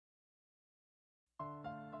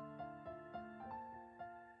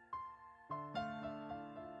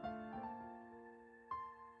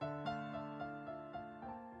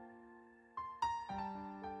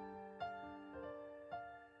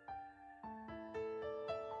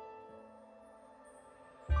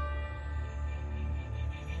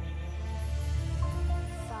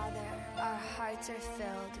hearts are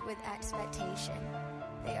filled with expectation.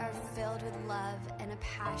 They are filled with love and a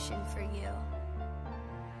passion for you.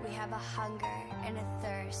 We have a hunger and a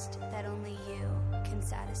thirst that only you can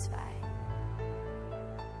satisfy.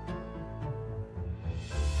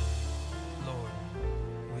 Lord,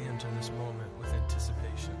 we enter this moment with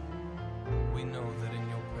anticipation. We know that in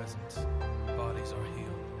your presence, bodies are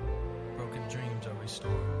healed, broken dreams are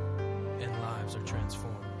restored, and lives are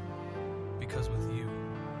transformed. Because with you,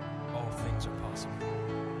 all things are possible.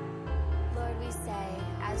 Lord, we say,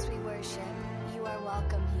 as we worship, you are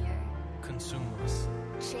welcome here. Consume us.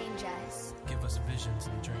 Change us. Give us visions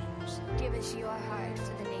and dreams. Give us your heart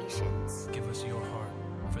for the nations. Give us your heart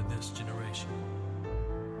for this generation.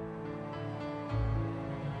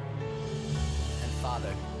 And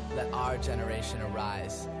Father, let our generation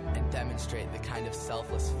arise and demonstrate the kind of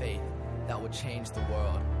selfless faith that will change the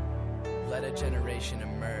world. Let a generation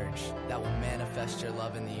emerge that will manifest your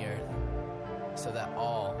love in the earth, so that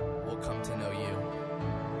all will come to know you.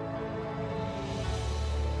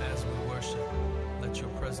 As we worship, let your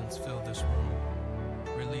presence fill this room.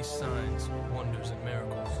 Release signs, wonders, and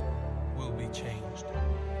miracles. We'll be changed.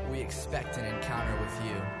 We expect an encounter with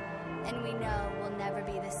you. And we know we'll never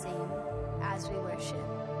be the same as we worship.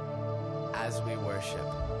 As we worship.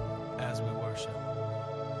 As we worship.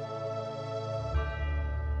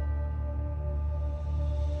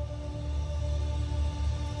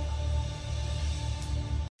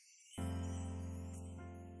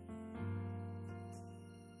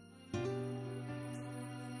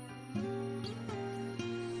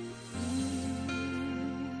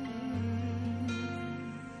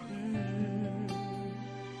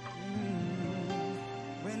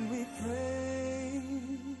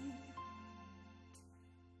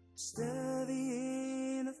 Stir the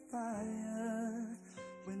inner fire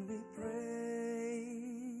when we pray.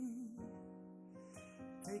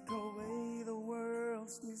 Take away the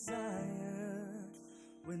world's desire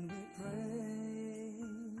when we pray.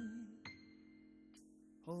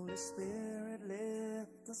 Holy Spirit,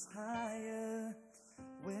 lift us higher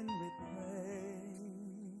when we pray.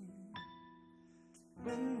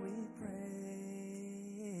 When we pray.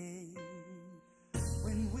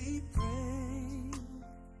 When we pray.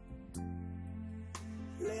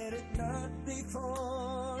 Let it not be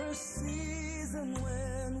for a season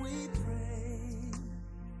when we pray.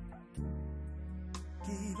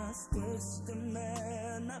 Give us wisdom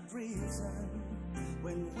and not reason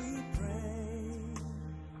when we pray.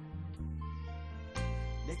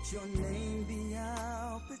 Let your name be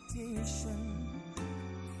our petition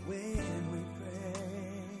when we pray.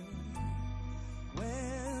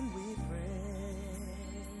 When we pray.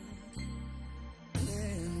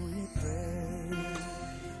 When we pray.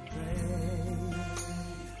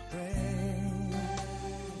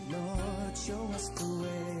 Show us the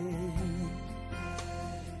way.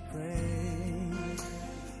 Pray,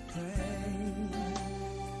 pray.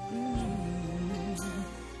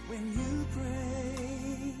 When you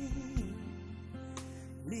pray,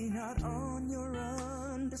 lean not on your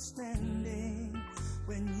understanding.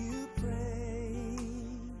 When you pray,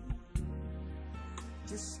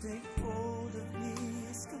 just take hold of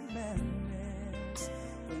His commandments.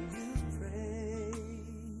 When you pray,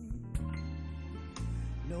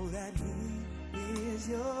 know that He is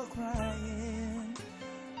your crying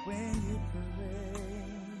when you pray.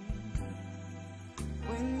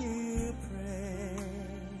 When you pray.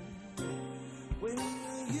 When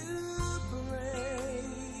you pray.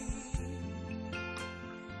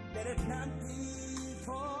 Let it not be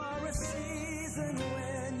for a season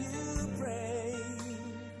when you pray.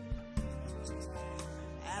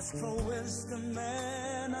 Ask for wisdom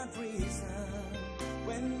and not reason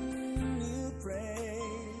when you pray.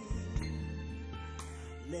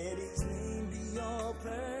 Let His name be your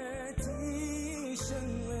petition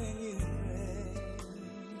when you pray.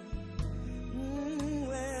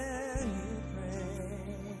 When you pray.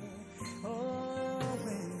 Oh,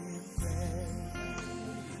 when you pray.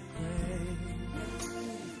 Pray,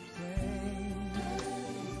 pray.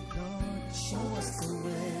 Lord, show us the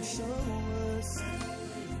way. Show us.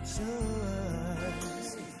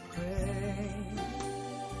 Pray.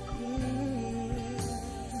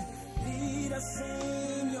 Lead us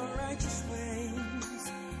in your righteous ways.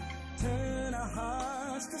 Turn our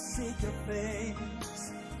hearts to seek your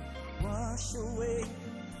face. Wash away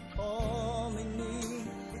all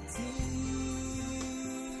iniquity.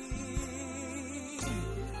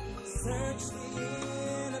 Search the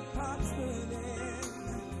inner parts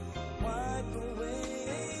within. Wipe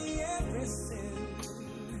away every sin.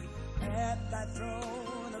 At thy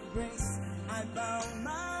throne of grace I bow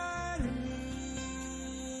my knee.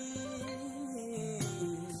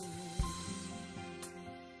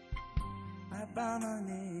 bow my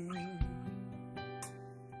knee.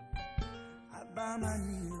 I bow my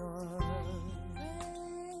knee, Lord.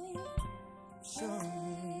 Show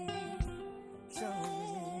me, show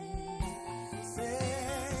me.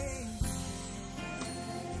 Say,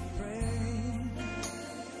 pray,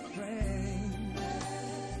 pray.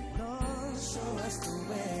 Lord, show us the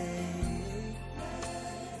way.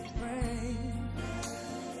 Pray,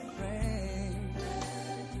 pray.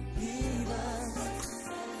 Give us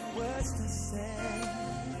words to say.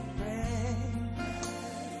 Pray,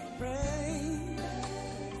 pray.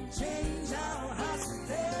 Change our hearts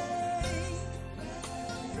today.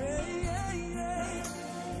 Pray,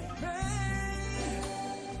 pray.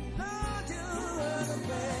 Lord, you are the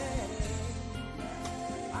way.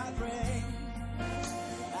 I pray,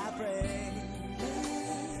 I pray.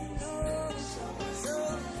 Lord,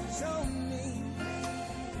 show me,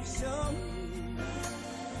 show me.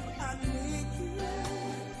 I need you.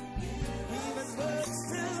 Give us words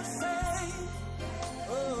to say.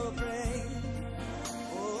 Oh, pray,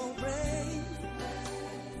 oh, pray.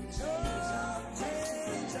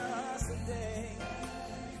 Change us today,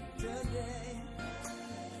 today.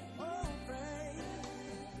 Oh, pray.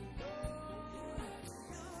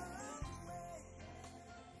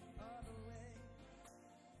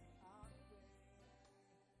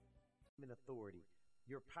 In authority.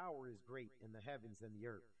 Your power is great in the heavens and the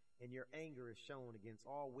earth, and your anger is shown against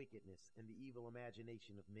all wickedness and the evil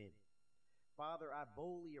imagination of men. Father, I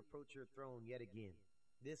boldly approach your throne yet again,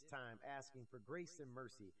 this time asking for grace and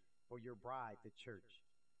mercy for your bride, the church.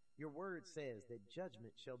 Your word says that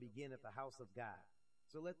judgment shall begin at the house of God,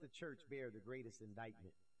 so let the church bear the greatest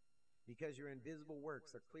indictment. Because your invisible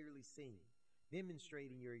works are clearly seen,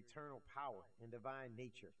 demonstrating your eternal power and divine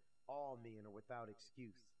nature, all men are without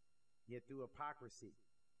excuse. Yet through hypocrisy,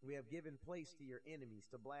 we have given place to your enemies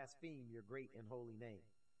to blaspheme your great and holy name.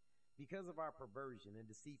 Because of our perversion and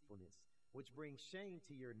deceitfulness, which brings shame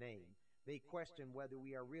to your name, they question whether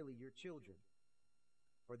we are really your children.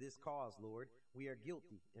 For this cause, Lord, we are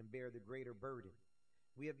guilty and bear the greater burden.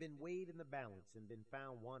 We have been weighed in the balance and been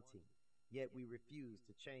found wanting, yet we refuse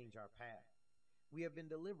to change our path. We have been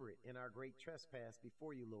deliberate in our great trespass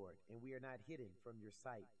before you, Lord, and we are not hidden from your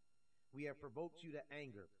sight. We have provoked you to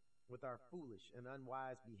anger with our foolish and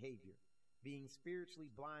unwise behavior, being spiritually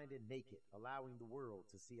blind and naked, allowing the world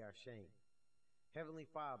to see our shame. Heavenly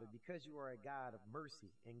Father, because you are a God of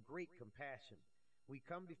mercy and great compassion, we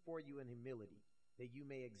come before you in humility, that you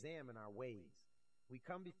may examine our ways. We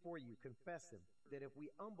come before you confessing that if we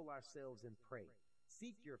humble ourselves and pray,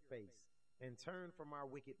 seek your face, and turn from our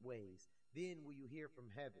wicked ways, then will you hear from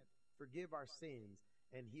heaven, forgive our sins,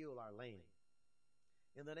 and heal our land.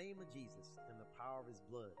 In the name of Jesus and the power of his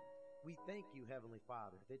blood, we thank you, Heavenly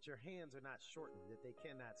Father, that your hands are not shortened, that they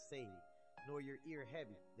cannot save, nor your ear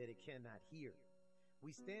heavy, that it cannot hear. We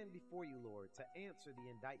stand before you, Lord, to answer the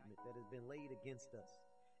indictment that has been laid against us,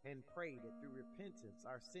 and pray that through repentance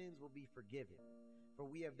our sins will be forgiven. For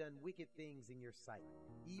we have done wicked things in your sight,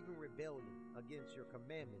 even rebellion against your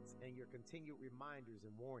commandments and your continued reminders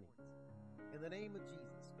and warnings. In the name of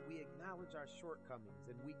Jesus, we acknowledge our shortcomings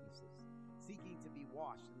and weaknesses, seeking to be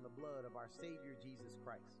washed in the blood of our Savior Jesus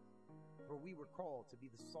Christ. For we were called to be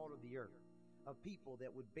the salt of the earth, a people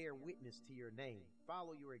that would bear witness to your name,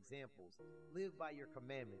 follow your examples, live by your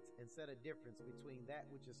commandments, and set a difference between that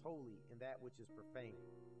which is holy and that which is profane.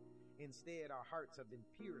 Instead, our hearts have been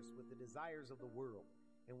pierced with the desires of the world,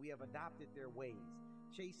 and we have adopted their ways,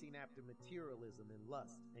 chasing after materialism and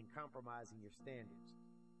lust and compromising your standards.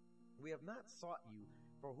 We have not sought you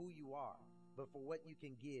for who you are, but for what you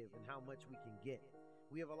can give and how much we can get.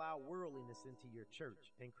 We have allowed worldliness into your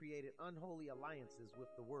church and created unholy alliances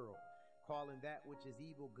with the world, calling that which is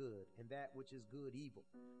evil good and that which is good evil,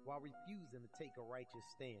 while refusing to take a righteous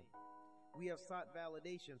stand. We have sought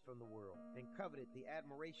validation from the world and coveted the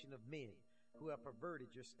admiration of men who have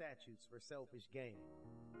perverted your statutes for selfish gain.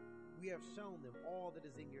 We have shown them all that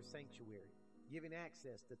is in your sanctuary, giving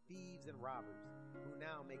access to thieves and robbers who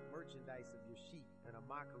now make merchandise of your sheep and a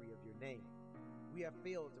mockery of your name. We have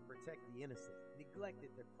failed to protect the innocent,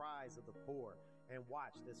 neglected the cries of the poor, and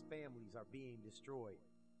watched as families are being destroyed.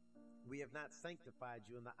 We have not sanctified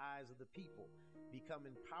you in the eyes of the people,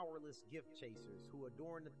 becoming powerless gift chasers who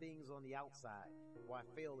adorn the things on the outside while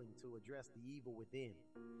failing to address the evil within.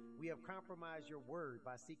 We have compromised your word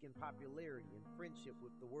by seeking popularity and friendship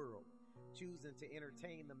with the world, choosing to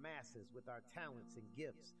entertain the masses with our talents and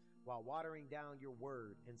gifts while watering down your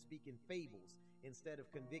word and speaking fables instead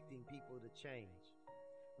of convicting people to change.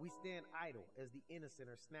 We stand idle as the innocent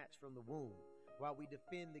are snatched from the womb while we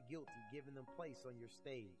defend the guilty, giving them place on your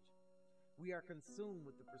stage. We are consumed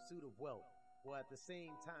with the pursuit of wealth, while at the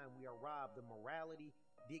same time we are robbed of morality,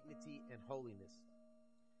 dignity, and holiness.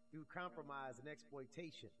 Through compromise and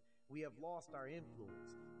exploitation, we have lost our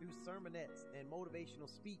influence. Through sermonettes and motivational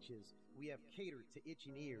speeches, we have catered to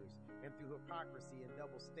itching ears. And through hypocrisy and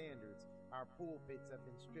double standards, our pulpits have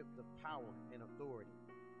been stripped of power and authority.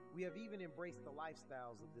 We have even embraced the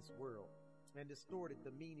lifestyles of this world and distorted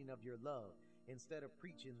the meaning of your love instead of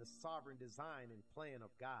preaching the sovereign design and plan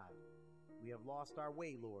of God. We have lost our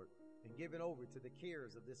way, Lord, and given over to the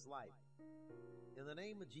cares of this life. In the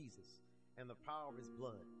name of Jesus and the power of his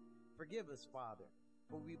blood, forgive us, Father,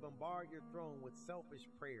 for we bombard your throne with selfish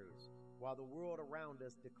prayers while the world around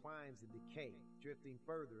us declines in decay, drifting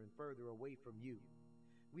further and further away from you.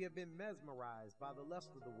 We have been mesmerized by the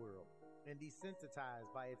lust of the world and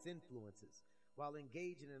desensitized by its influences while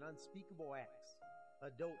engaging in unspeakable acts,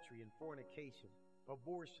 adultery and fornication,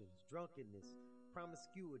 abortions, drunkenness,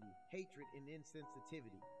 promiscuity, hatred and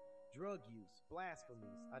insensitivity, drug use,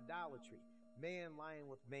 blasphemies, idolatry, man lying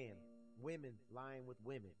with man, women lying with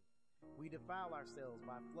women. We defile ourselves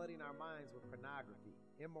by flooding our minds with pornography,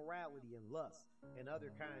 immorality and lust, and other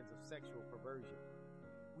kinds of sexual perversion.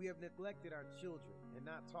 We have neglected our children and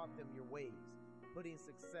not taught them your ways, putting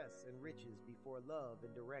success and riches before love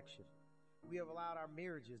and direction. We have allowed our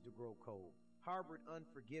marriages to grow cold, harbored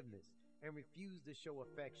unforgiveness, and refused to show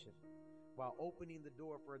affection, while opening the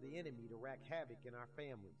door for the enemy to wreak havoc in our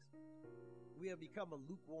families. We have become a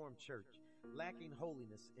lukewarm church, lacking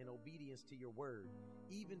holiness and obedience to your word,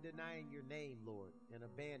 even denying your name, Lord, and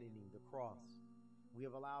abandoning the cross. We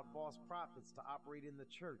have allowed false prophets to operate in the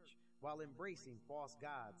church while embracing false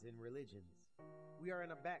gods and religions. We are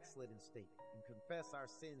in a backslidden state and confess our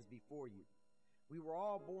sins before you. We were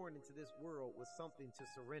all born into this world with something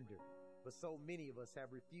to surrender, but so many of us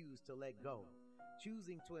have refused to let go,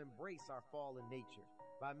 choosing to embrace our fallen nature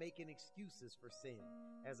by making excuses for sin,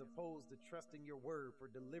 as opposed to trusting your word for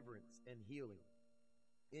deliverance and healing.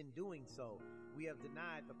 In doing so, we have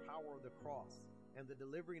denied the power of the cross and the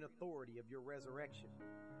delivering authority of your resurrection.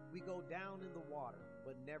 We go down in the water,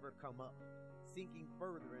 but never come up, sinking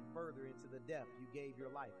further and further into the depth you gave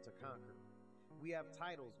your life to conquer. We have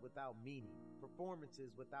titles without meaning,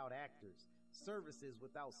 performances without actors, services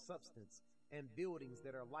without substance, and buildings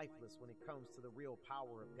that are lifeless when it comes to the real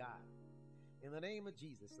power of God. In the name of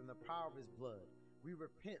Jesus and the power of his blood, we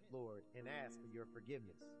repent, Lord, and ask for your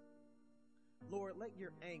forgiveness. Lord, let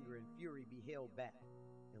your anger and fury be held back,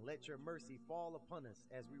 and let your mercy fall upon us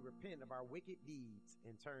as we repent of our wicked deeds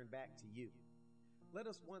and turn back to you. Let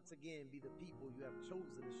us once again be the people you have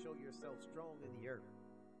chosen to show yourself strong in the earth,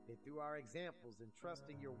 that through our examples and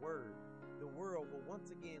trusting your word, the world will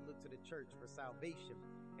once again look to the church for salvation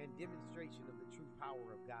and demonstration of the true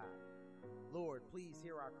power of God. Lord, please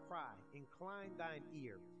hear our cry, incline thine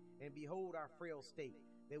ear, and behold our frail state,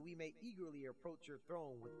 that we may eagerly approach your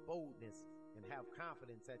throne with boldness and have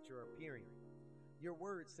confidence at your appearing. Your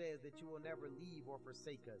word says that you will never leave or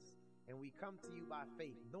forsake us, and we come to you by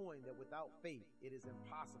faith, knowing that without faith it is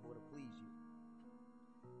impossible to please you.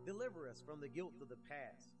 Deliver us from the guilt of the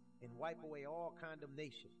past and wipe away all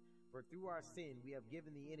condemnation, for through our sin we have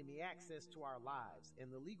given the enemy access to our lives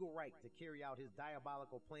and the legal right to carry out his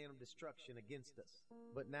diabolical plan of destruction against us.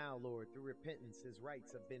 But now, Lord, through repentance his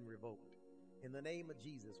rights have been revoked. In the name of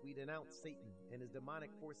Jesus, we denounce Satan and his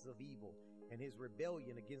demonic forces of evil and his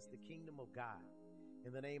rebellion against the kingdom of God.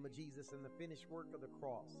 In the name of Jesus and the finished work of the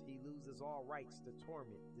cross, he loses all rights to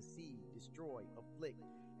torment, deceive, destroy, afflict,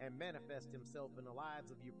 and manifest himself in the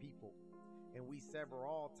lives of your people. And we sever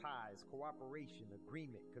all ties, cooperation,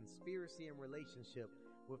 agreement, conspiracy, and relationship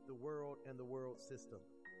with the world and the world system.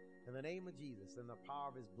 In the name of Jesus and the power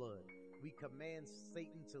of his blood, we command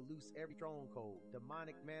Satan to loose every stronghold,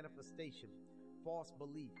 demonic manifestation, false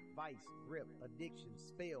belief, vice, grip, addiction,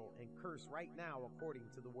 spell, and curse right now according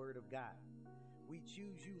to the word of God. We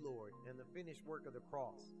choose you, Lord, and the finished work of the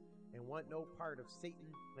cross, and want no part of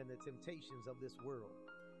Satan and the temptations of this world.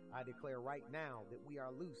 I declare right now that we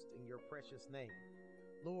are loosed in your precious name.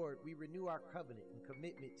 Lord, we renew our covenant and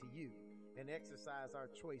commitment to you and exercise our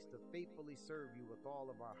choice to faithfully serve you with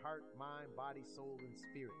all of our heart, mind, body, soul, and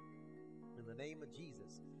spirit. In the name of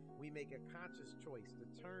Jesus, we make a conscious choice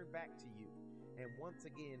to turn back to you and once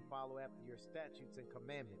again follow after your statutes and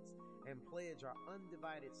commandments and pledge our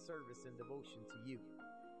undivided service and devotion to you.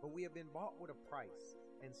 For we have been bought with a price,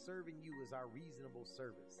 and serving you is our reasonable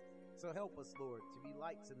service. So help us, Lord, to be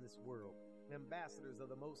lights in this world, ambassadors of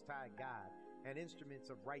the Most High God, and instruments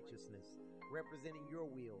of righteousness, representing your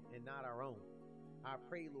will and not our own. I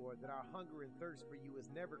pray, Lord, that our hunger and thirst for you is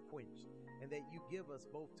never quenched, and that you give us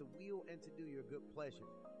both to will and to do your good pleasure,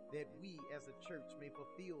 that we as a church may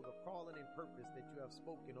fulfill the calling and purpose that you have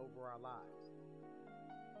spoken over our lives.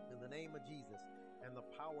 In the name of Jesus and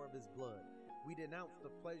the power of his blood, we denounce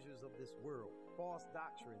the pleasures of this world, false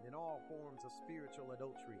doctrine, and all forms of spiritual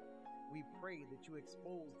adultery. We pray that you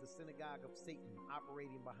expose the synagogue of Satan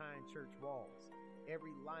operating behind church walls,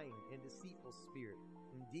 every lying and deceitful spirit,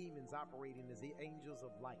 and demons operating as the angels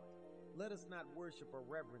of light. Let us not worship or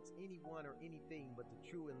reverence anyone or anything but the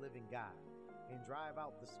true and living God, and drive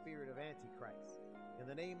out the spirit of Antichrist. In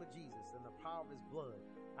the name of Jesus and the power of his blood,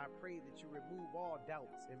 I pray that you remove all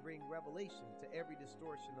doubts and bring revelation to every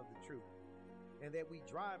distortion of the truth, and that we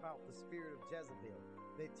drive out the spirit of Jezebel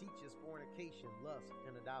that teaches fornication, lust,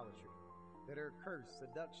 and idolatry. That her curse,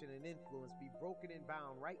 seduction, and influence be broken and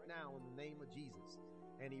bound right now in the name of Jesus,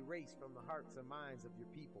 and erased from the hearts and minds of your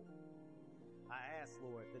people. I ask,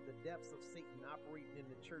 Lord, that the depths of Satan operating in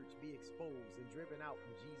the church be exposed and driven out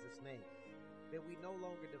in Jesus' name. That we no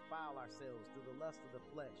longer defile ourselves through the lust of the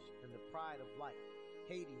flesh and the pride of life,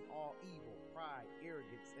 hating all evil, pride,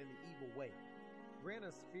 arrogance, and the evil way. Grant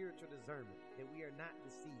us spiritual discernment that we are not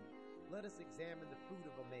deceived. Let us examine the fruit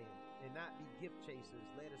of a man and not be gift chasers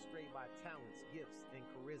led astray by talents, gifts, and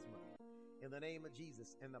charisma. In the name of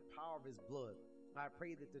Jesus and the power of his blood, I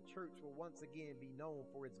pray that the church will once again be known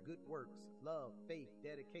for its good works, love, faith,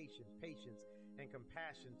 dedication, patience, and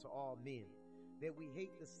compassion to all men. That we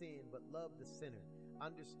hate the sin but love the sinner,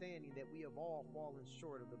 understanding that we have all fallen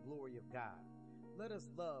short of the glory of God. Let us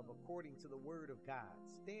love according to the word of God,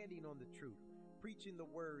 standing on the truth, preaching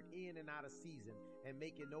the word in and out of season, and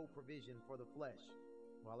making no provision for the flesh,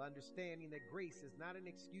 while understanding that grace is not an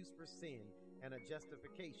excuse for sin and a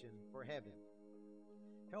justification for heaven.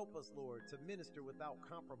 Help us, Lord, to minister without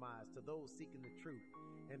compromise to those seeking the truth,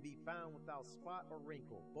 and be found without spot or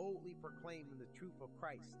wrinkle, boldly proclaiming the truth of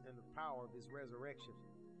Christ and the power of his resurrection.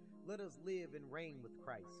 Let us live and reign with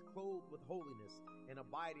Christ, clothed with holiness and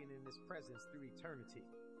abiding in his presence through eternity.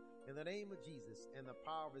 In the name of Jesus and the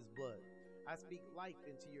power of his blood, I speak life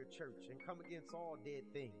into your church and come against all dead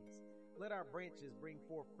things. Let our branches bring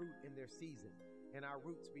forth fruit in their season, and our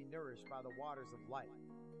roots be nourished by the waters of life.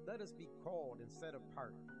 Let us be called and set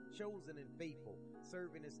apart, chosen and faithful,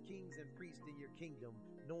 serving as kings and priests in your kingdom,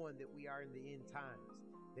 knowing that we are in the end times,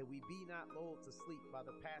 that we be not lulled to sleep by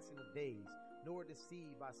the passing of days, nor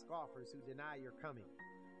deceived by scoffers who deny your coming,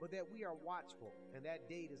 but that we are watchful, and that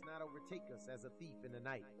day does not overtake us as a thief in the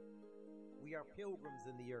night. We are pilgrims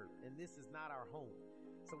in the earth, and this is not our home,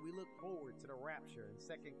 so we look forward to the rapture and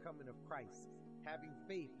second coming of Christ, having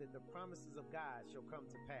faith that the promises of God shall come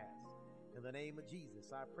to pass. In the name of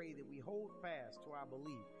Jesus, I pray that we hold fast to our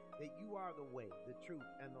belief that you are the way, the truth,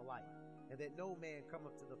 and the life, and that no man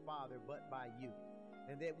cometh to the Father but by you,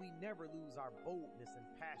 and that we never lose our boldness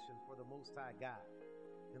and passion for the Most High God.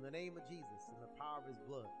 In the name of Jesus and the power of his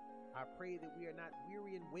blood, I pray that we are not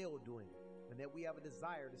weary in well-doing, and that we have a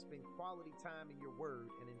desire to spend quality time in your word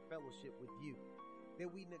and in fellowship with you, that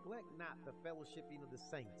we neglect not the fellowshipping of the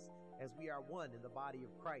saints, as we are one in the body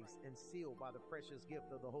of Christ and sealed by the precious gift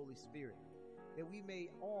of the Holy Spirit, that we may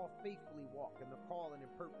all faithfully walk in the calling and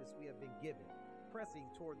purpose we have been given, pressing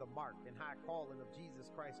toward the mark and high calling of Jesus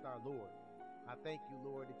Christ our Lord. I thank you,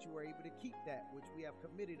 Lord, that you are able to keep that which we have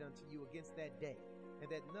committed unto you against that day, and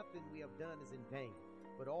that nothing we have done is in vain,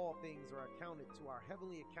 but all things are accounted to our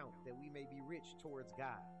heavenly account, that we may be rich towards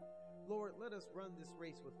God. Lord, let us run this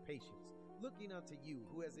race with patience, looking unto you,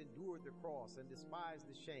 who has endured the cross and despised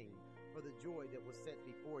the shame, for the joy that was set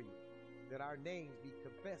before you, that our names be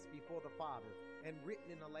confessed before the Father and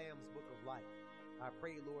written in the Lamb's book of life. I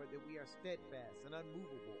pray, Lord, that we are steadfast and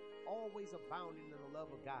unmovable, always abounding in the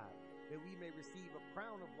love of God, that we may receive a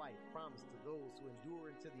crown of life promised to those who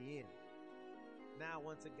endure unto the end. Now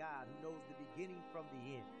unto God, who knows the beginning from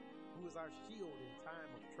the end, who is our shield in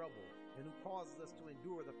time of trouble, and who causes us to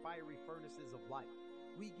endure the fiery furnaces of life,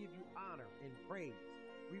 we give you honor and praise.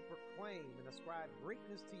 We proclaim and ascribe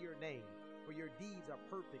greatness to your name, for your deeds are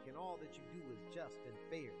perfect, and all that you do is just and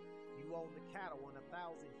fair. You own the cattle on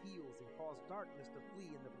 1,000 hills and cause darkness to flee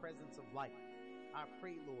in the presence of light. I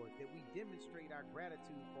pray, Lord, that we demonstrate our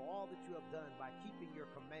gratitude for all that you have done by keeping your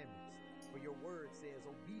commandments. For your word says,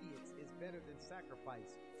 obedience is better than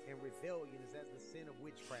sacrifice, and rebellion is as the sin of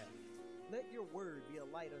witchcraft. Let your word be a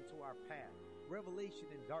light unto our path, revelation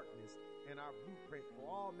in darkness, and our blueprint for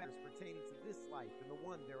all matters pertaining to this life and the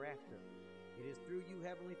one thereafter. It is through you,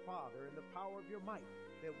 Heavenly Father, and the power of your might,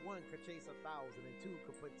 that one could chase 1,000 and two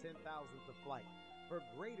could put 10,000 to flight. For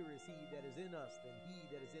greater is he that is in us than he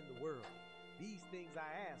that is in the world. These things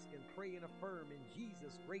I ask and pray and affirm in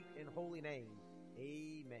Jesus' great and holy name.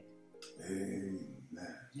 Amen. Amen.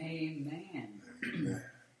 Amen. Amen.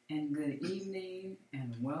 And good evening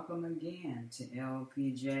and welcome again to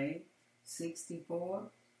LPJ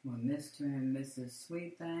 64 with Mr. and Mrs.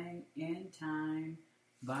 Sweet Thing End Time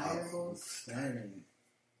Bible Study.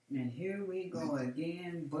 And here we go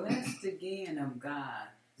again, blessed again of God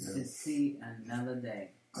to see another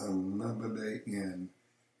day. Another day in.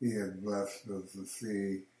 He has blessed us to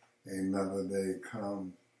see another day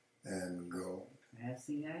come and go. Yes,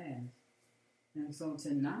 he has. And so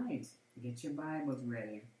tonight, get your Bibles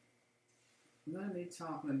ready. We're going to be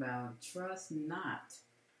talking about trust not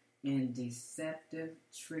in deceptive,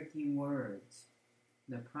 tricky words,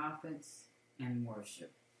 the prophets and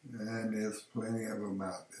worship. And there's plenty of them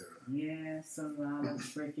out there. Yes, a lot of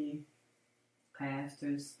tricky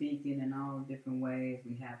pastors speaking in all different ways.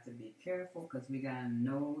 We have to be careful because we got to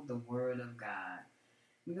know the Word of God.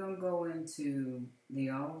 We're going to go into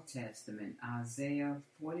the Old Testament, Isaiah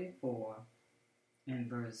 44 and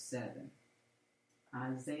verse 7.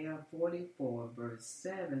 Isaiah 44 verse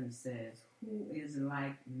 7 says, "Who is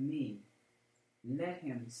like me? Let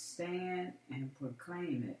him stand and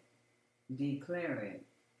proclaim it, declare it,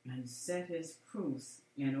 and set his proofs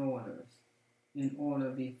in order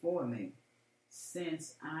before me.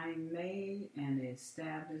 Since I made and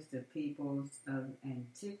established the peoples of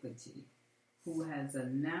antiquity, who has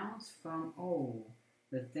announced from old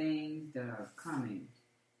the things that are coming,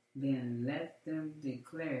 then let them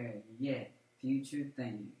declare yet future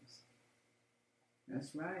things."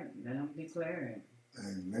 That's right. Let them declare it.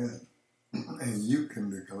 Amen. And you can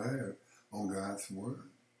declare it on God's Word.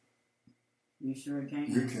 You sure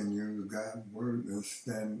can. You can use God's Word and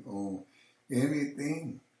stand on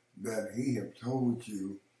anything that He has told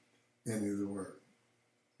you in His Word.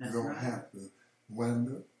 That's you don't right. have to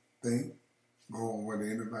wonder, think, go on what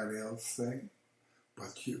anybody else say,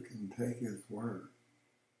 but you can take His Word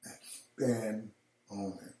and stand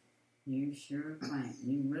on it. You sure can.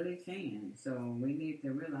 You really can. So we need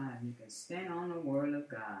to realize you can stand on the Word of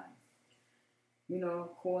God. You know,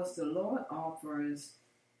 of course, the Lord offers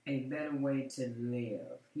a better way to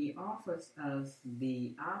live. He offers us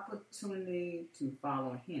the opportunity to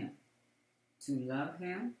follow Him, to love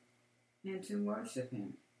Him, and to worship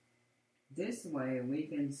Him. This way we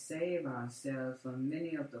can save ourselves from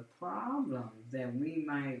many of the problems that we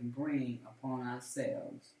might bring upon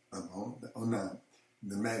ourselves. Now,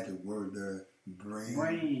 the magic word there,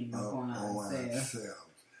 bring upon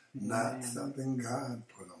ourselves. Not something God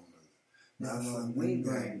put on us. Not something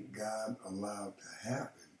that God allowed to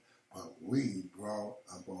happen, but we brought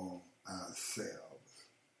upon ourselves.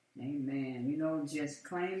 Amen. You know, just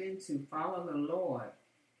claiming to follow the Lord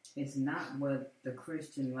is not what the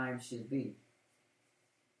Christian life should be.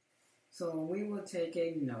 So we will take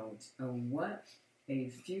a note of what a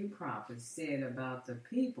few prophets said about the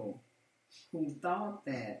people who thought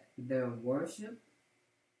that their worship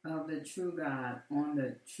of the true God on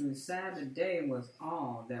the true Sabbath day was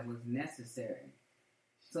all that was necessary.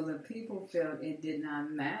 So the people felt it did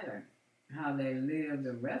not matter how they lived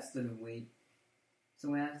the rest of the week.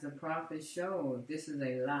 So as the prophet showed, this is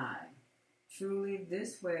a lie. Truly,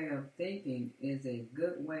 this way of thinking is a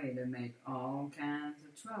good way to make all kinds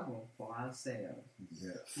of trouble for ourselves.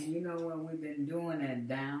 Yes. And you know what? We've been doing that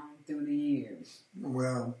down through the years.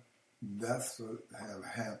 Well, that's what have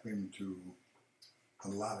happened to a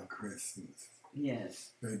lot of Christians.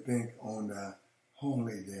 Yes. They think on the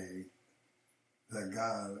holy day that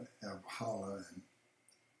God have hollered and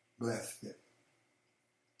blessed it.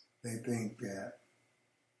 They think that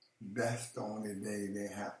that's the only day they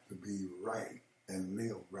have to be right and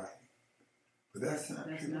live right. But that's not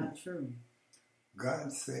true. That's not true.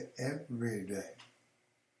 God said every day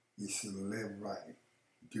you should live right,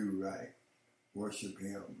 do right, worship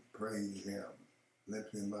Him, praise Him,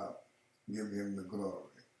 lift Him up, give Him the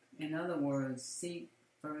glory. In other words, seek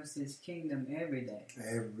first His kingdom every day.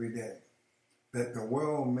 Every day. That the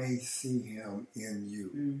world may see Him in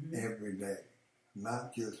you every day.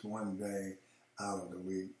 Not just one day out of the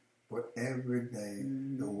week, but every day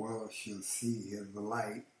the world should see His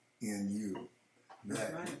light in you.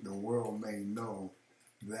 That the world may know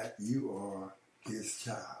that you are His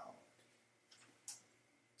child.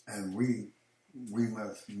 And we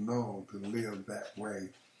must know to live that way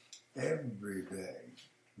every day,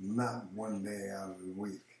 not one day out of the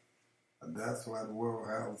week. And that's why the world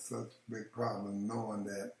has such a big problem knowing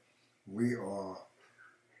that we are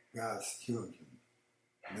God's children,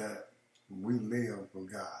 that we live for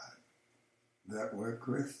God, that we're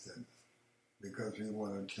Christians, because we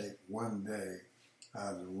want to take one day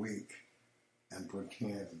out of the week and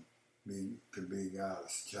pretend to be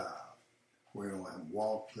God's child. We don't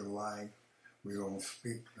walk the life, we don't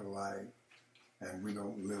speak the life, and we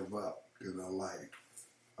don't live up to the life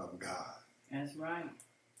of God. That's right.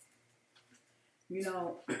 You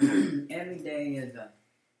know, every day is a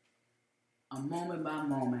a moment by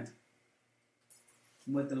moment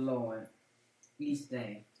with the Lord each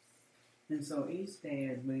day. And so each day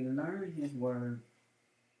as we learn His Word,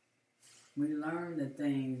 we learn the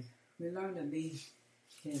things, we learn to be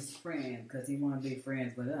His friend because He wants to be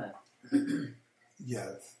friends with us.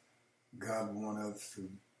 Yes, God wants us to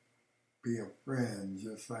be a friend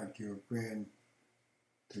just like you're a friend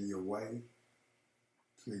to your wife,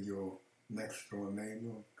 to your next door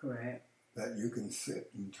neighbor. Correct. That you can sit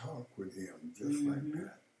and talk with him just like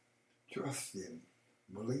that. Trust him.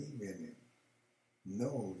 Believe in him.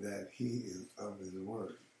 Know that he is of his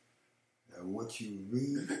word. And what you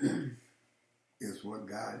read is what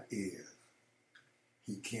God is.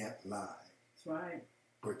 He can't lie. That's right.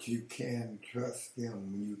 But you can trust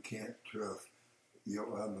him when you can't trust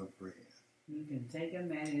your other friend. You can take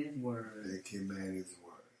him at his word. Take him at his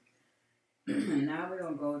word. Now we're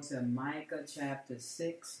going to go to Micah chapter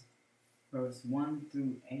 6, verse 1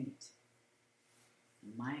 through 8.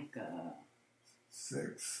 Micah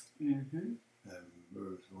 6 and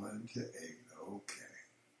verse 1 to 8. Okay.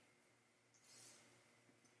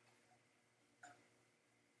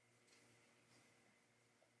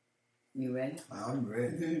 You ready? I'm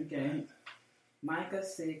ready. Okay. Micah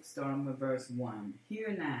 6, starting with verse 1.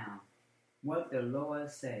 Hear now what the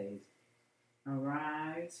Lord says.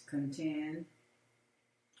 Arise, contend,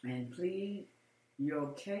 and plead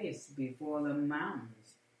your case before the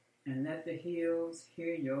mountains, and let the hills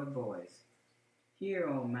hear your voice. Hear,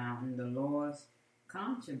 O mountain, the Lord's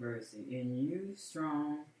controversy, in you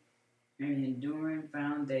strong and enduring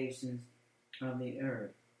foundations of the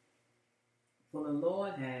earth. For the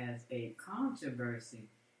Lord has a controversy,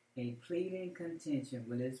 a pleading contention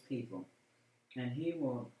with his people, and he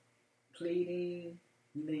will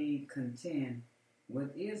pleadingly contend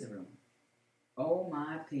with Israel. O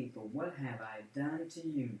my people, what have I done to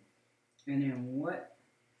you? And in what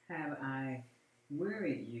have I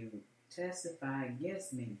wearied you? Testify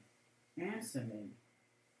against me. Answer me.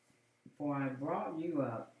 For I brought you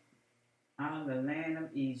up out of the land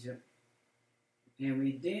of Egypt and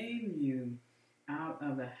redeemed you out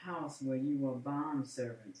of the house where you were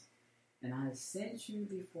bondservants. And I sent you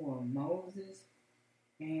before Moses,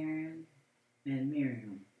 Aaron, and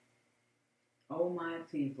Miriam. O my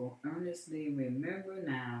people, earnestly remember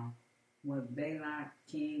now what Balak,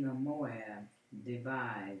 king of Moab,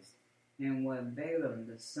 devised, and what Balaam,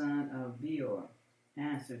 the son of Beor,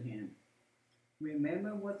 answered him.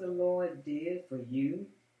 Remember what the Lord did for you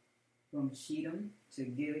from Shittim to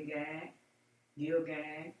Gilgal,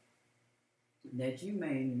 that you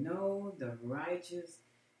may know the righteous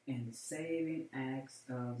and saving acts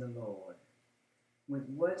of the Lord. With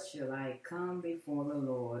what shall I come before the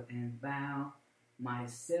Lord and bow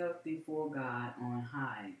myself before God on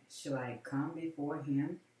high? Shall I come before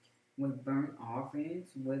him with burnt offerings,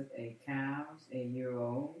 with a calves a year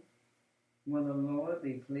old? Will the Lord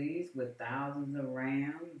be pleased with thousands of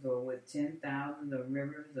rams, or with 10,000 of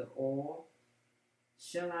rivers of oil?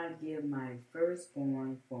 Shall I give my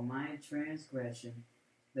firstborn for my transgression,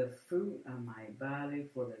 the fruit of my body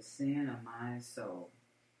for the sin of my soul?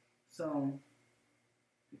 So,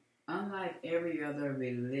 unlike every other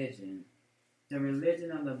religion, the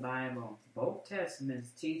religion of the Bible, both testaments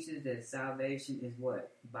teaches that salvation is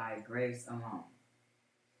what? By grace alone.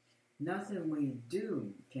 Nothing we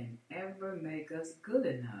do can ever make us good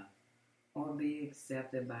enough or be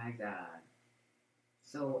accepted by God.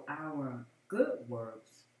 So our good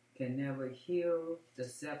works can never heal the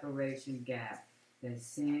separation gap that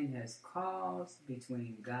sin has caused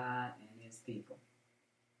between God and his people.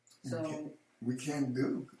 So we can't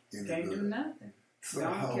do any can't good. do nothing. So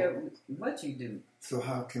don't care what you do. So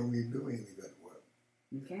how can we do any good work?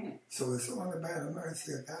 You can't. So it's only by the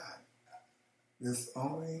mercy of God. It's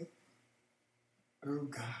only through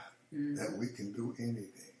God that we can do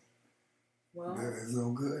anything. Well, there is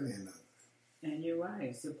no good in us. And you're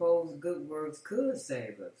right. Suppose good works could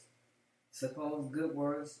save us. Suppose good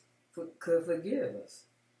works could forgive us.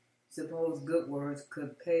 Suppose good works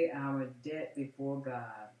could pay our debt before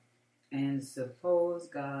God. And suppose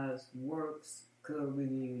God's works could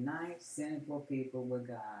reunite sinful people with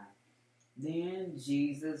God. Then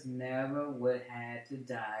Jesus never would have to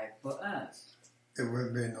die for us. It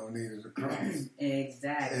wouldn't have been no need of the cross.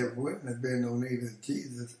 Exactly. It wouldn't have been no need of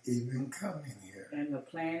Jesus even coming here. And the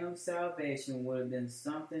plan of salvation would have been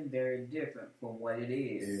something very different from what it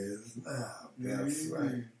is. Is now. That's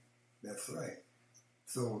right. That's right.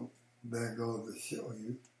 So that goes to show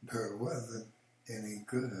you there wasn't any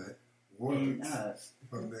good works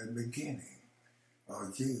from the beginning,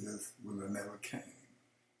 or Jesus would have never came.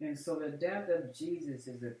 And so the death of Jesus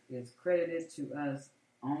is credited to us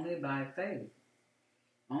only by faith.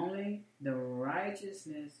 Only the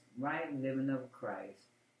righteousness, right living of Christ,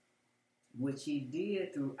 which he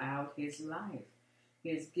did throughout his life,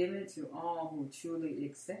 is given to all who truly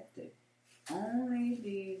accept it. Only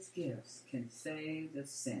these gifts can save the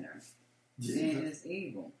sinner and his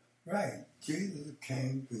evil. Right. Jesus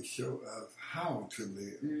came to show us how to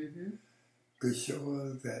live, to show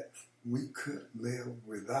us that we could live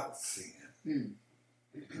without sin.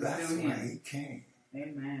 That's why he came.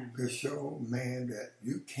 Amen. To show man that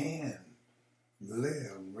you can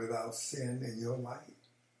live without sin in your life.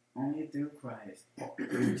 Only through Christ.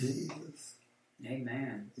 Through Jesus.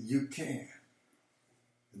 Amen. You can.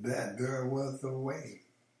 That there was a way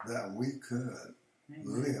that we could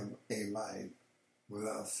live a life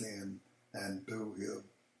without sin, and through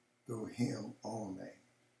him only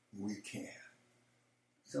we can.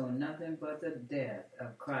 So nothing but the death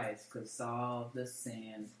of Christ could solve the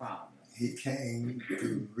sin problem. He came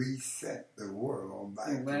to reset the world back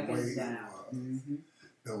the way it was.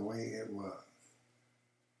 The way it was.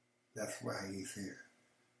 That's why he's here.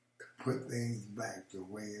 To put things back the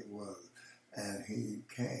way it was. And he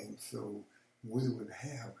came so we would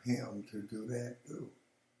have him to do that too.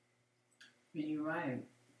 And you're right.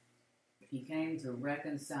 He came to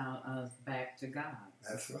reconcile us back to God.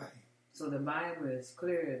 That's right. So the Bible is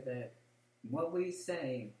clear that what we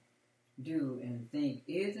say, do, and think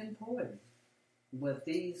is important. But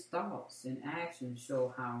these thoughts and actions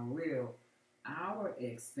show how real our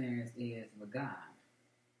experience is with God.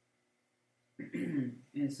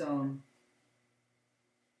 And so,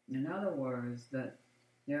 in other words, that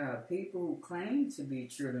there are people who claim to be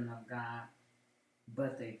children of God,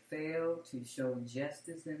 but they fail to show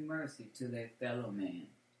justice and mercy to their fellow man.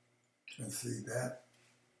 And see,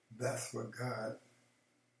 that's what God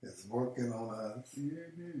is working on us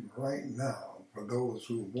right now for those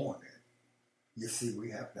who want it. You see,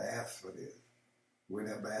 we have to ask for this. We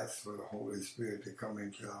have to ask for the Holy Spirit to come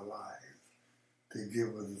into our lives, to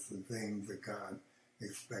give us the things that God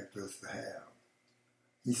expects us to have.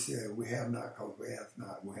 He said, we have not because we ask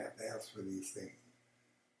not. We have to ask for these things.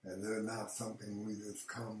 And they're not something we just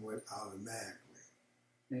come with automatically.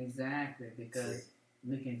 Exactly, because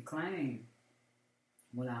we can claim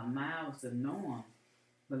with our mouths to know Him,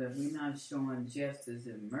 but if we're not showing justice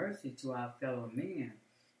and mercy to our fellow men,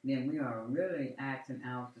 then we are really acting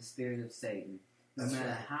out the spirit of Satan, no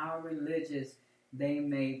matter how religious they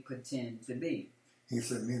may pretend to be. He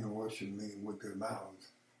said, men who worship me with their mouths,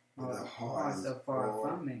 but their hearts are far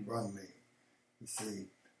from me. You see,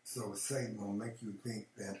 so Satan will make you think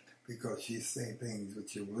that because you say things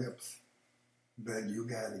with your lips, that you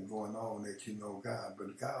got it going on, that you know God.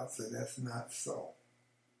 But God said that's not so.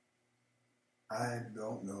 I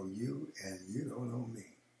don't know you, and you don't know me.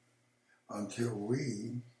 Until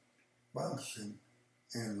we function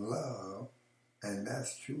in love, and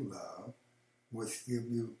that's true love, which give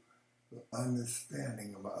you the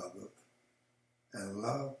understanding of others, and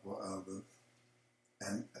love for others,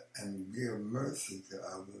 and give mercy to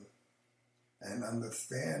others, and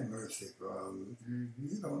understand mercy for others.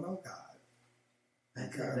 You don't know God. And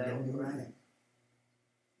That's God exactly don't know right. you.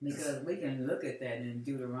 Because we can look at that in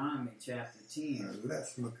Deuteronomy chapter 10.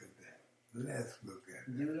 Let's look at that. Let's look at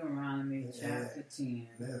that. Deuteronomy chapter 10.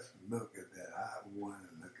 Let's look at that. I want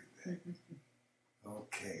to look at that.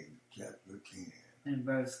 Okay, chapter 10. In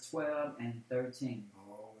verse 12 and 13.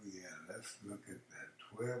 Oh, yeah, let's look at that.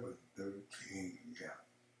 12 and 13, yeah.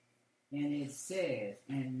 And it says,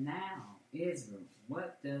 and now, Israel,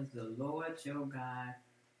 what does the Lord your God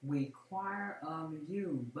require of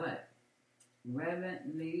you but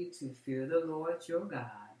reverently to fear the Lord your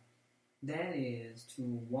God, that is, to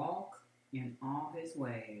walk in all his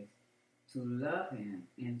ways, to love him,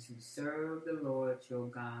 and to serve the Lord your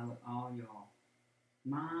God with all your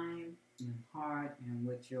mind and heart and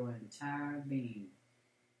with your entire being.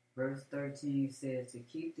 Verse 13 says, to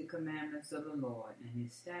keep the commandments of the Lord and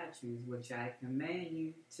his statutes, which I command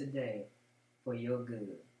you today for your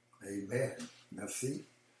good. Amen. Now see,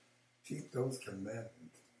 keep those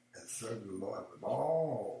commandments and serve the Lord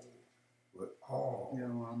with all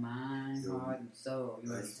your mind, heart, and soul,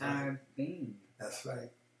 your entire being. That's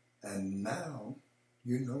right. And now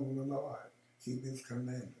you know the Lord. Keep his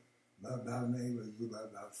commandments. Love thy neighbor as you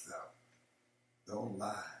love thyself. Don't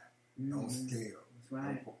lie. Don't steal. That's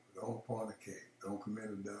right. Don't fornicate. Don't commit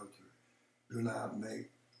adultery. Do not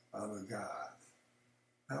make other gods.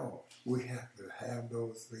 No, we have to have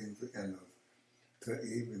those things in us to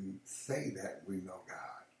even say that we know God.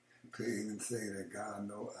 To even say that God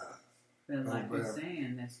knows us. But like you're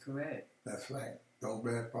saying, that's correct. That's right. Don't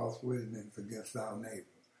bear false witness against our neighbor.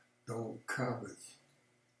 Don't covet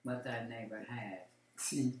what thy neighbor has.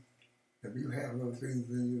 See, If you have those things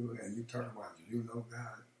in you and you talk about you know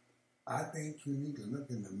God, I think you need to look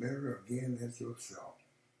in the mirror again at yourself.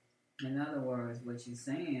 In other words, what you're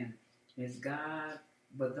saying is God,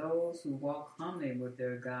 but those who walk humbly with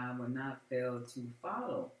their God will not fail to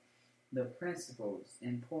follow the principles,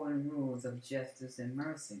 important rules of justice and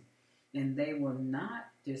mercy, and they will not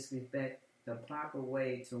disrespect the proper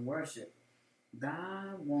way to worship.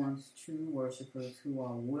 God wants true worshipers who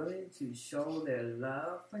are willing to show their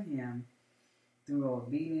love for Him through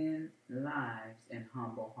obedient lives and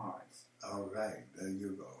humble hearts. All right, there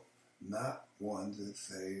you go. Not ones that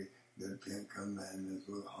say the Ten Commandments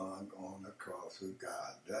were hung on the cross with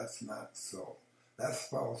God. That's not so. That's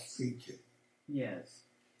false teaching. Yes.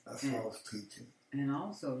 That's false teaching. And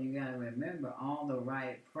also, you got to remember all the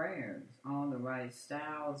right prayers, all the right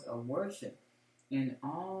styles of worship, and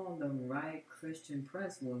all the right Christian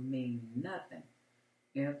principles mean nothing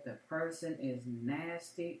if the person is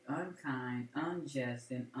nasty, unkind,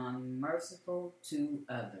 unjust, and unmerciful to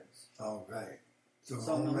others. All right. So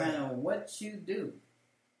no matter what you do,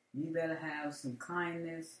 you better have some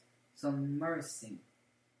kindness, some mercy,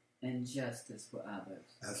 and justice for others.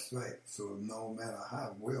 That's right. So no matter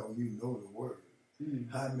how well you know the word,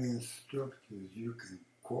 how many scriptures you can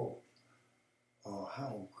quote, or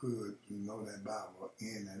how good you know that Bible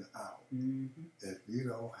in and out. If you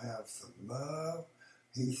don't have some love,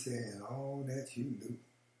 He said, in all that you do,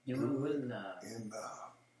 do it with love. In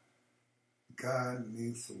love. God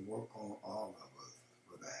needs to work on all of us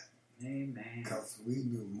for that. Amen. Because we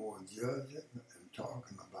do more judging and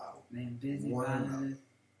talking about and one another busybodies.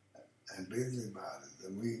 And busybodies.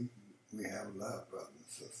 And we have love, brothers and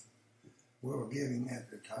sisters. We're getting at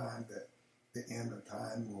the time that the end of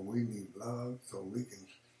time when we need love so we can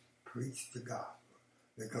preach the gospel.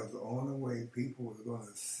 Because the only way people are going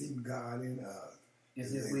to see God in us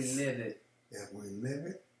is if we live it. If we live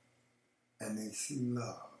it and they see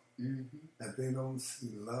love. If they don't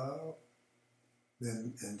see love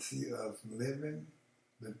then and see us living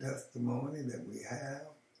the testimony that we have,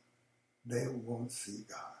 they won't see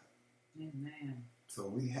God. Amen. So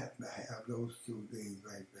we have to have those two things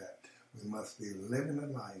like that. We must be living a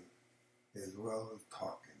life as well as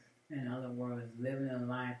talking it. In other words, living a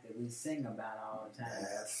life that we sing about all the time.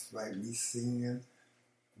 That's right. We singing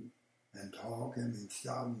and talking and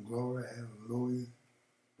shouting glory, hallelujah,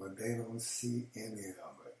 but they don't see any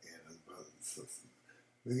of it in us, brothers and sisters.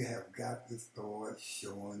 We have got to start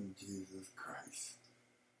showing Jesus Christ.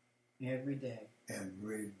 Every day.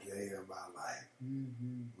 Every day of our life.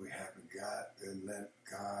 We have got to let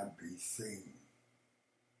God be seen.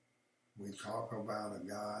 We talk about a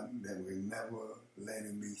God that we never let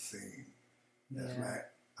Him be seen. That's like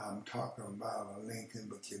I'm talking about a Lincoln,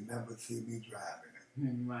 but you never see me driving it.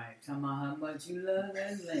 Right. Talking about how much you love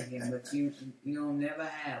that Lincoln, but you don't never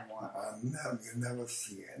have one. You never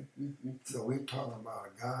see it. So we're talking about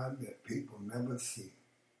a God that people never see.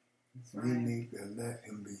 That's we right. need to let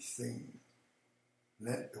Him be seen.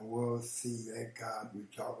 Let the world see that God we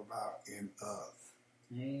talk about in us.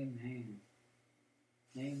 Amen.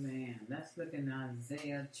 Amen. Let's look in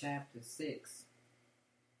Isaiah chapter 6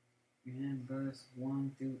 and verse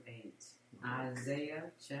 1 through 8. Okay. Isaiah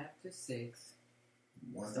chapter 6,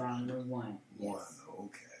 starting with 1. Yes.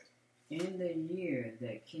 Okay. In the year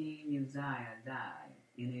that King Uzziah died,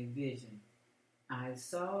 in a vision, I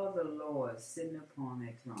saw the Lord sitting upon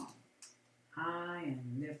a throne, high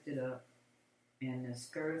and lifted up, and the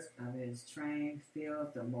skirts of His train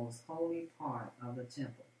filled the most holy part of the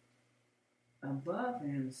temple. Above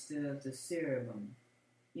Him stood the cherubim.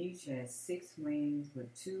 Each had 6 wings,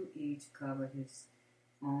 with 2 each covered His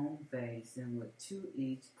own face, and with 2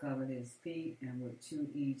 each covered His feet, and with 2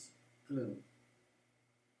 each flew.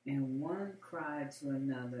 And one cried to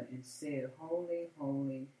another and said, Holy,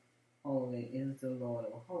 holy, holy is the Lord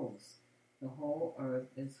of hosts. The whole earth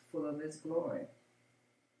is full of His glory.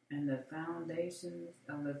 And the foundations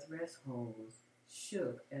of the thresholds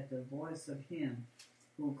shook at the voice of Him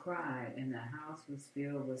who cried, and the house was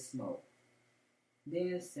filled with smoke.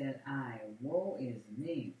 Then said I, Woe is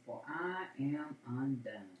me, for I am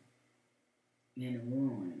undone and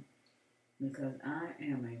ruined, because I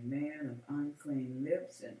am a man of unclean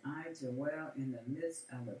lips, and I dwell in the midst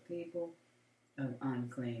of a people of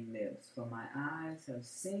unclean lips. For my eyes have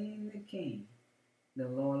seen the King, the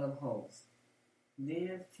Lord of hosts.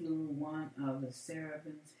 Then flew one of the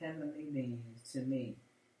seraphim's heavenly wings to me,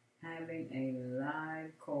 having a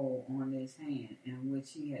live coal on his hand, and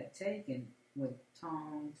which he had taken with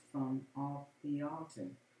tongs from off the altar.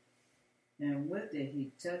 And with it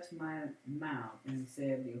he touched my mouth, and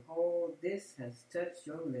said, Behold, this has touched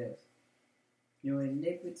your lips. Your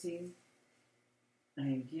iniquity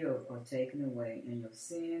and guilt are taken away, and your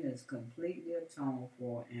sin is completely atoned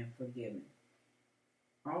for and forgiven.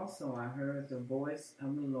 Also, I heard the voice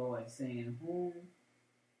of the Lord saying, Whom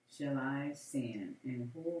shall I send,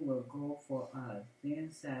 and who will go for us?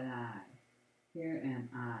 Then said I, Here am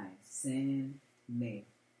I, send me.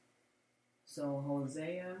 So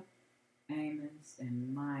Hosea, Amos,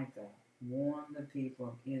 and Micah warned the people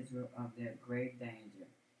of Israel of their great danger.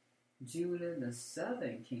 Judah, the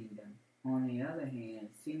southern kingdom, on the other hand,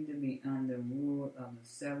 seemed to be under rule of the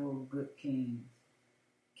several good kings.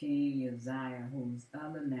 King Uzziah, whose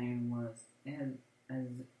other name was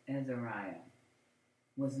Azariah,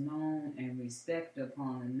 was known and respected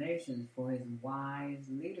upon the nations for his wise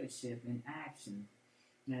leadership and action.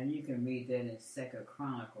 Now you can read that in 2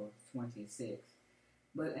 Chronicles 26.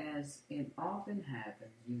 But as it often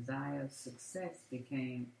happens, Uzziah's success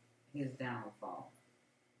became his downfall.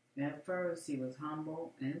 At first he was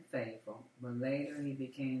humble and faithful, but later he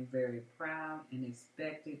became very proud and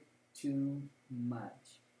expected too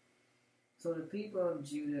much. So the people of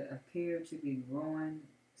Judah appeared to be growing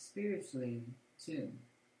spiritually too.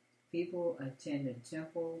 People attended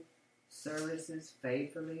temple services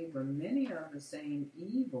faithfully, but many of the same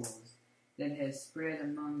evils that had spread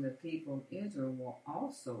among the people of Israel were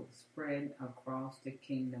also spread across the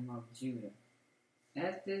kingdom of Judah.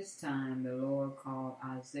 At this time, the Lord called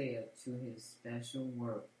Isaiah to his special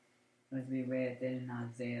work, as we read that in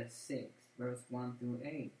Isaiah 6, verse 1 through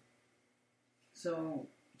 8. So,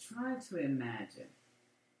 try to imagine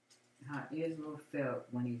how Israel felt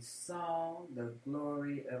when he saw the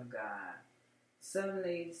glory of God.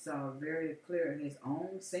 Suddenly he saw very clear his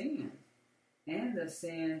own sins and the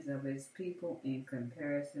sins of his people in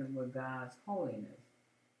comparison with God's holiness.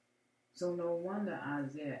 So no wonder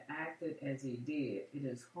Isaiah acted as he did. It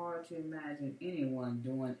is hard to imagine anyone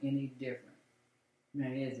doing any different.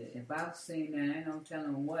 Now is it? If I've seen that, ain't no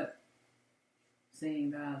telling what. Seeing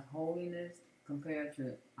God's holiness compared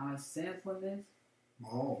to our sinfulness.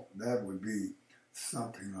 Oh, that would be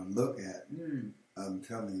something to look at. I'm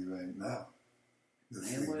telling you right now. To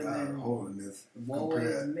see God's holiness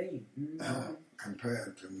compared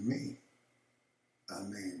to me. I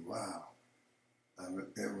mean, wow.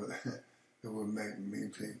 It would make me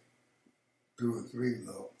take 2 or 3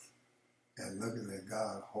 looks and looking at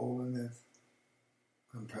God's holiness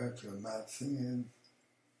compared to my sins.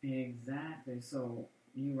 Exactly. So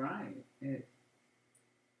you're right.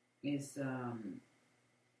 It's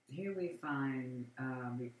here we find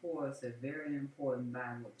before us a very important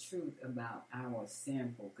Bible truth about our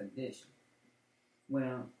sinful condition.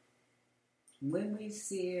 Well, when we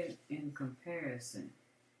see it in comparison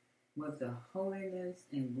with the holiness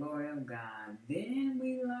and glory of God, then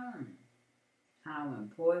we learn how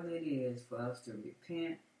important it is for us to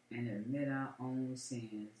repent and admit our own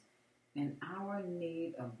sins and our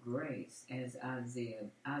need of grace, as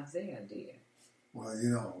Isaiah did.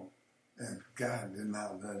 Well, if God did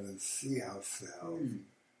not let us see ourselves,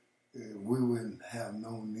 we wouldn't have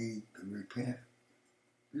no need to repent.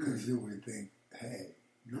 Because you would think, hey,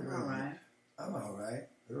 I'm all right.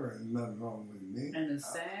 There ain't nothing wrong with me. And the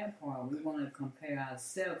sad part, we want to compare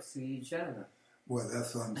ourselves to each other. Well,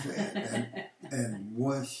 that's what I'm saying. and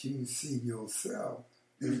once you see yourself,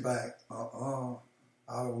 it's like,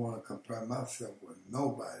 I don't want to compare myself with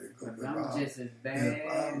nobody. Because I'm just as bad.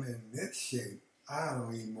 If I'm in this shape, I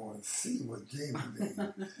don't even want to see what Jamie did.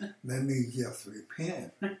 Let me just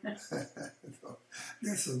repent. So,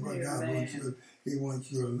 this is what God wants you. He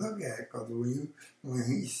wants you to look at, because when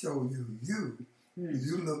He shows you,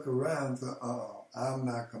 you look around. So, I'm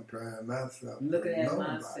not comparing myself. Looking at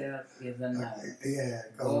nobody. myself is enough. Yeah,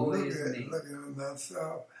 because looking at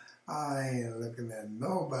myself, I ain't looking at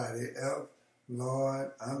nobody else.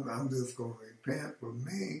 Lord, I'm just going to repent for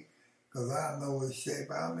me, because I know what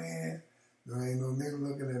shape I'm in. There ain't no nigga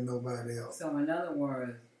looking at nobody else. So in other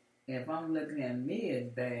words, if I'm looking at me as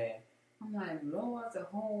bad, I'm like, Lord, the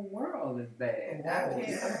whole world is bad. I don't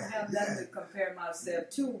have nothing to compare myself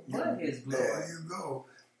to but His glory. There you go.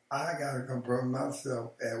 I got to compare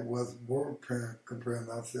myself at what's worth comparing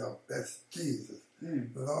myself. That's Jesus.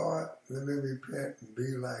 Lord, let me repent and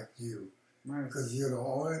be like you. Because you're the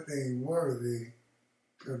only thing worthy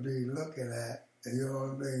to be looking at, and you're the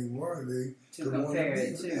only thing worthy to want to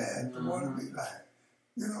be to want to be like.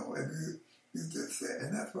 And you just said,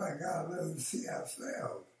 and that's why God let us see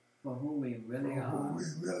ourselves. For who we really are. Who we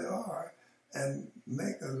really are, and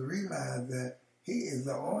make us realize that He is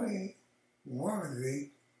the only worthy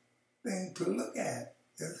thing to look at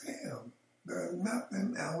is Him. There's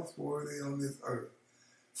nothing else worthy on this earth.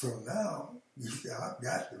 So now, you see, I've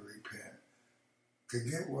got to repent. to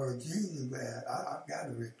get where Jesus at, I've got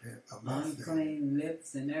to repent of my sin. Unclean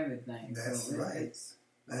lips and everything. That's so right.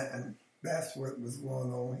 And that's what was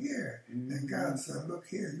going on here. Mm-hmm. And God said, look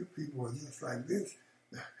here, you people are just like this.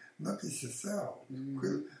 Look at yourself. Mm-hmm.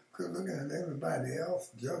 Quit looking at everybody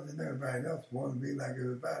else, judging everybody else, want to be like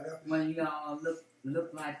everybody else. When you all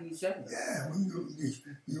look like each other. Yeah, when you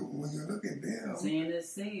look at them. Sin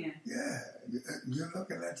is sin. Yeah, you're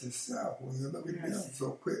looking at yourself when you look at them.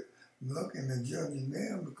 So quit looking and judging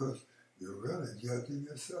them because you're really judging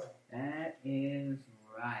yourself. That is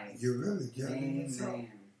right. You're really judging yourself.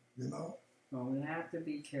 You know? So we have to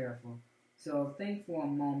be careful. So think for a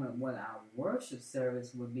moment what our worship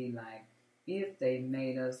service would be like if they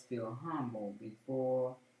made us feel humble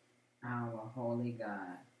before our holy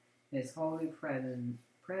God. His holy presence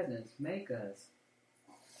make us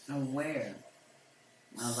aware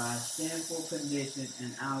of our sinful condition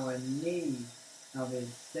and our need of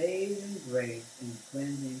His saving grace and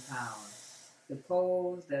cleansing power.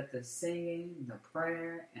 Suppose that the singing, the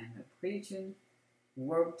prayer, and the preaching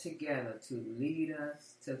work together to lead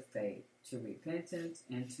us to faith, to repentance,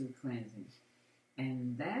 and to cleansing.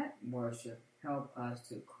 And that worship help us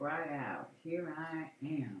to cry out, "Here I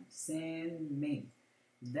am, send me."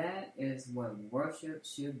 That is what worship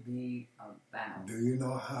should be about. Do you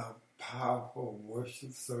know how powerful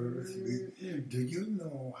worship service be? Do you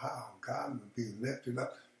know how God would be lifted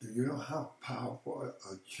up? Do you know how powerful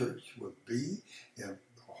a church would be if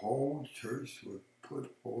the whole church would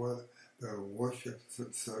put forth the worship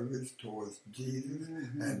service towards Jesus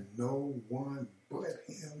and no one but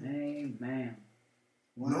Him? Amen.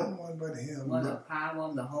 No one but Him. What the power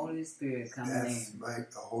of the Holy Spirit coming in. That's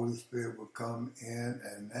right. The Holy Spirit will come in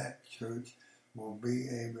and that church will be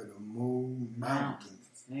able to move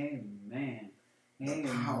mountains. Amen. The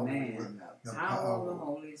power of the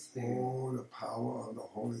Holy Spirit. Oh, the power of the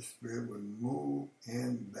Holy Spirit would move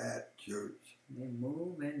in that church. They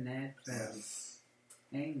move in that place.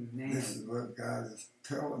 Amen. This is what God is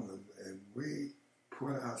telling us. If we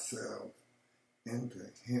put ourselves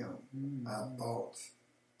into Him, our thoughts,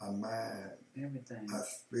 our mind, everything, our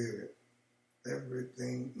spirit,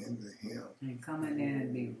 everything into Him. And coming in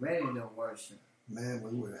and be ready to worship. Man, we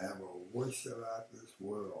would have a worship out this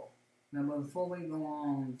world. Now, before we go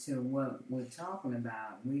on to what we're talking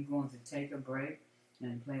about, we're going to take a break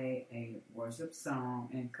and play a worship song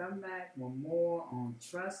and come back with more on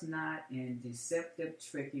Trust Not in Deceptive,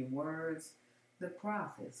 Tricky Words, the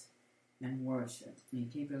Prophets, and worship. And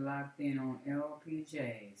keep it locked in on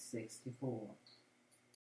LPJ 64.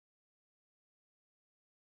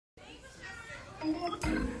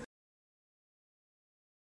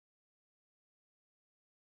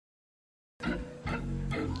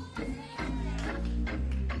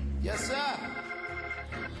 Yes, sir.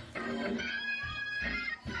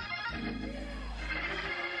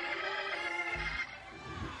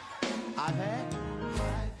 I've had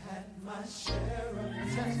my share of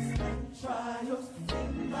tests and trials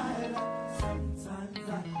in my life. Sometimes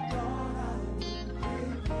I thought I would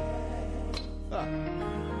make it.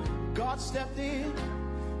 God stepped in,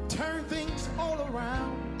 turned things all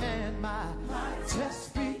around, and my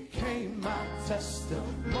test became my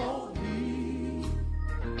testimony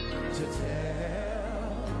to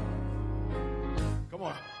tell. Come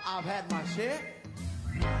on, I've had my share.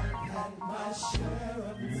 I've had my share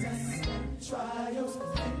of tests and trials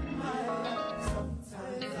in my life.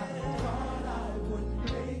 Sometimes I thought I wouldn't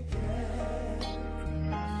make it.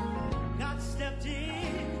 God stepped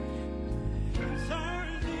in,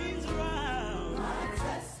 turned things around. My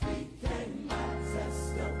test became my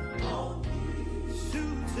testimony to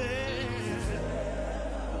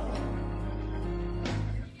tell.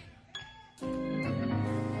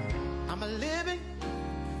 I'm a living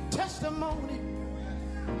testimony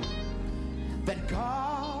that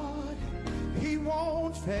God, He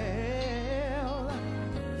won't fail.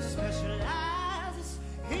 He specializes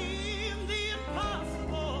in the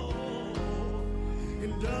impossible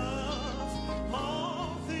and does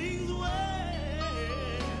all things well.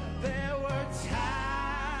 There were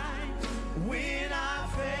times when I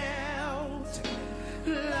felt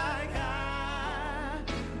like I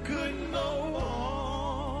couldn't go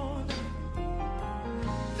on.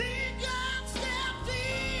 Then God stepped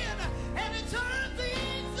in and He turned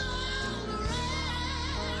things all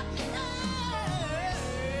around.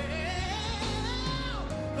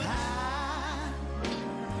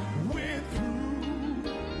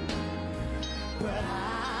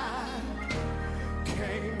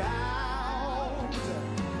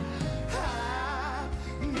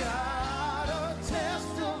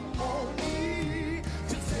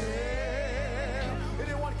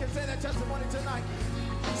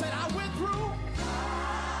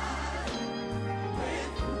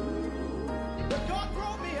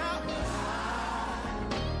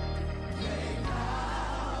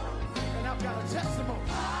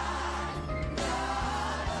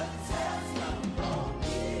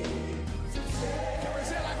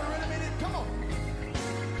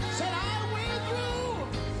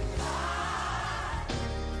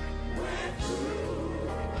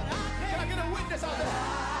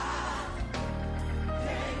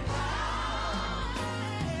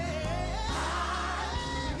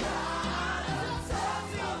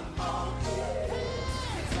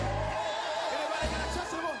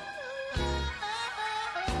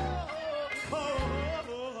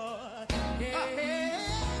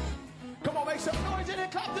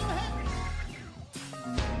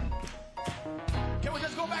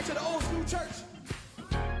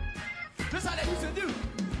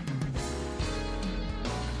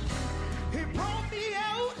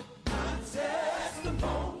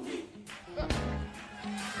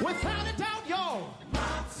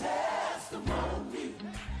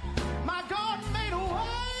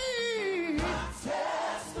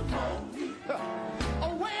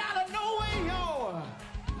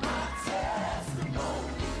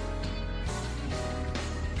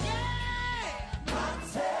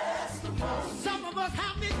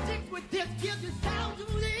 give you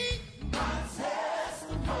bountifully. My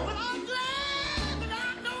testimony. But I'm glad that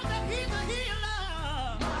I know that he's a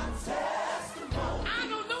healer. My testimony. I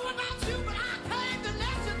don't know about you, but I came to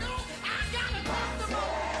let you know I got a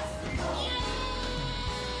testimony.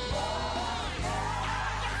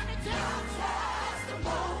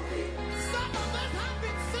 Some of us have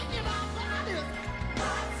been singing our bodies.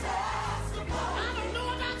 My testimony. I don't know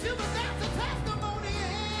about you, but that's a testimony.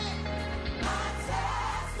 My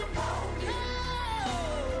testimony. Oh,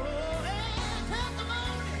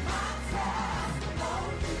 testimony. My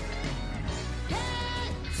testimony. Hey,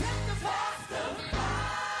 testify.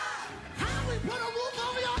 How we put a roof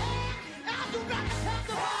over your head, and you got to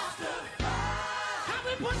testify. How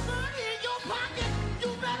we put money in your pocket, you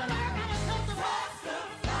better learn how to testify.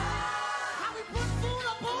 How we put food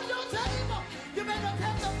up on your table, you better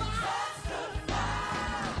testify.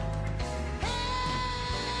 Hey,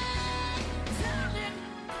 tell it.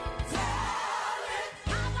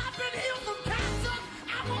 How I've been healed from cancer,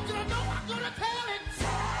 I want you to know I'm gonna tell it.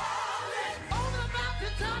 Over the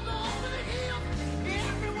mountain top, over the hill,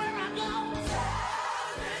 everywhere I go.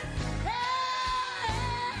 Hey,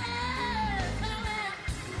 tell it.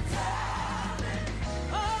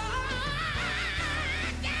 Oh,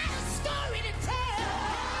 I got a story to tell.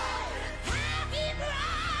 How he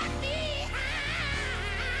brought me, how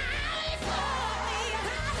he brought me,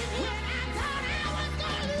 when I thought I was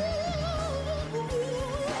gonna lose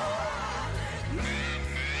my mind,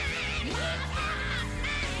 my heart,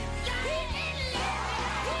 he didn't let me.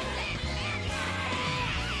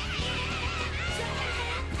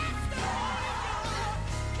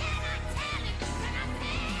 Can I tell it? Can I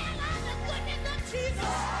tell all the goodness of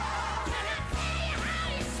Jesus? Can I tell you how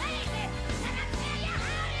he saved me? Can I tell you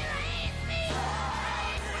how he raised me? How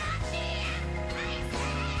he brought me out? How he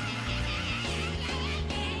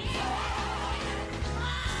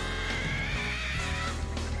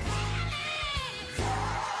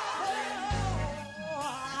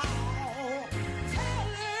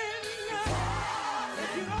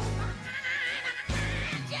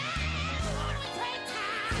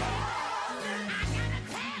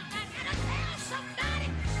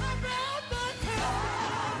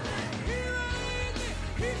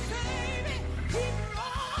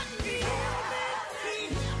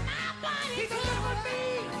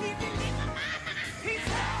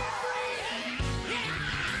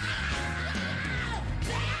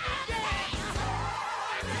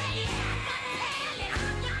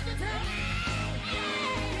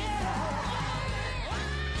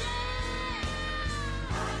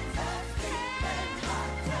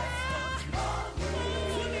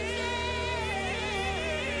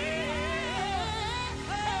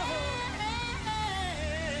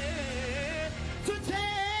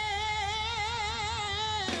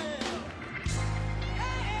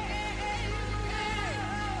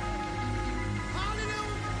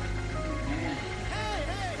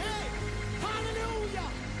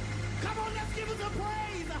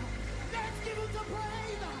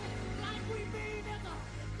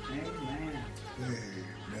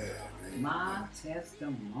My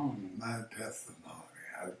testimony. My testimony,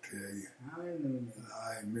 I tell you. Hallelujah.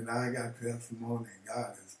 I got testimony.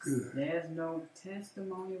 God is good. There's no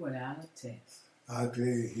testimony without a test. I tell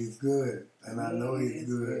you, he's good. And I know he's is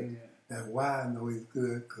good. And why I know he's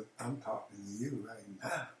good? Because I'm talking to you right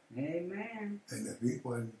now. Amen. And if he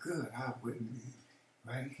wasn't good, I wouldn't be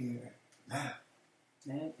right here now.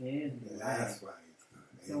 That is right. That's why he's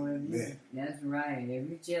good. So if you, Amen. that's right. If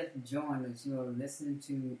you just joined us, you're listening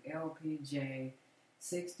to LPJ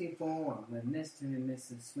 64 with Mr. and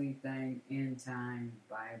Mrs. Sweet Thing End Time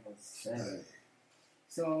Bible Study.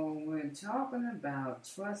 So we're talking about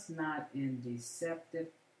trust not in deceptive,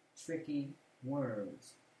 tricky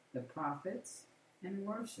words, the prophets, and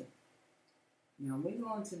worship. Now we're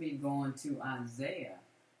going to be going to Isaiah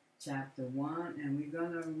chapter 1, and we're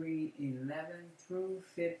going to read 11 through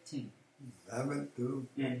 15. 11 through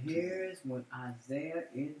 15. And here's what Isaiah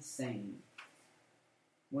is saying.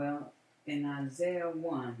 Well, in Isaiah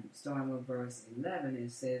 1, starting with verse 11,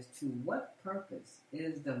 it says, "To what purpose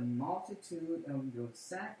is the multitude of your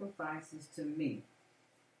sacrifices to me,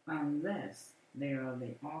 unless they are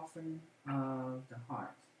the offering of the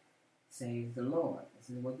heart, says the Lord."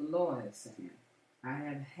 This is what the Lord is saying. "I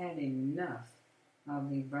have had enough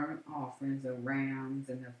of the burnt offerings of rams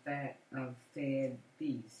and the fat of fed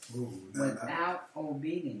beasts, without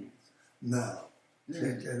obedience." Now,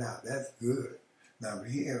 check that out. That's good. Now,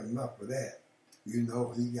 if he had enough of that, you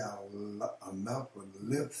know he got enough of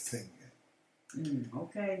lip singing.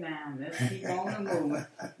 Okay, now, let's keep on moving.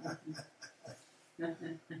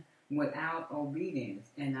 without obedience,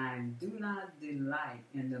 and I do not delight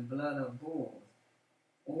in the blood of bulls,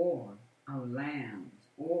 or of lambs,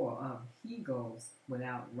 or of he-goats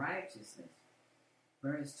without righteousness.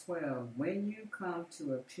 Verse 12, when you come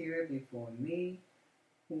to appear before me,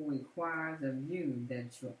 who requires of you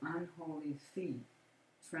that your unholy feet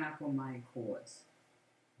trample my courts.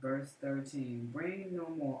 Verse 13, bring no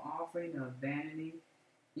more offering of vanity,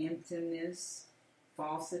 emptiness,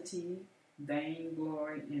 falsity,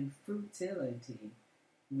 vainglory, and futility.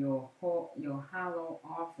 Your hollow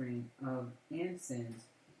offering of incense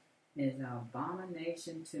is an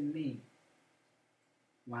abomination to me.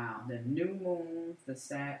 Wow, the new moons,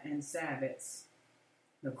 and Sabbaths,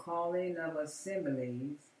 the calling of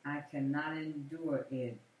assemblies, I cannot endure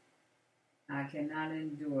it. I cannot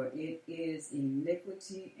endure. It is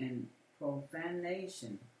iniquity and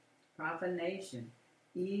profanation,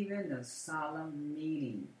 even the solemn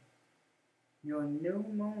meeting. Your new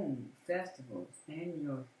moon festivals and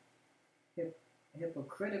your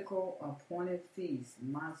hypocritical appointed feasts,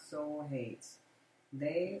 my soul hates.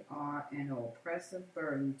 They are an oppressive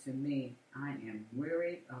burden to me. I am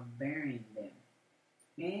weary of bearing them.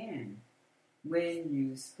 And when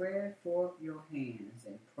you spread forth your hands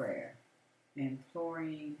in prayer,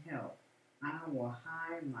 imploring help, I will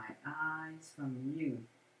hide my eyes from you.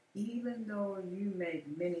 Even though you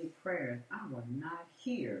make many prayers, I will not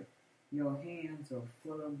hear. Your hands are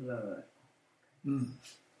full of blood.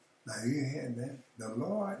 Now you hear that? The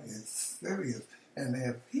Lord is serious. And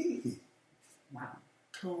if he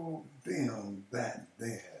told them that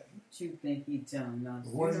then, what you think he's telling us?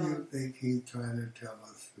 What do you think he's trying to tell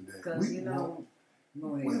us today? Because,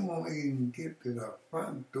 we won't even get to the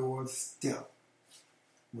front door step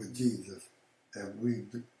with Jesus if we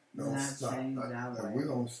don't stop.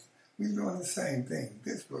 We're doing the same thing.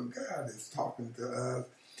 This is what God is talking to us.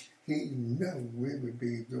 He knew we would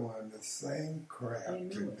be doing the same crap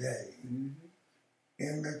today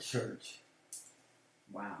in the church.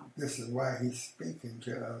 Wow. This is why he's speaking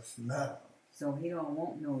to us now. So he don't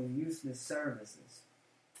want no useless services.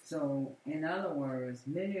 So, in other words,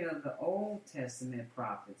 many of the Old Testament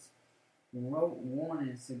prophets wrote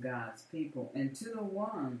warnings to God's people and to the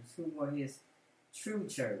ones who were his true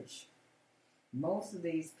church. Most of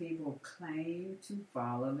these people claimed to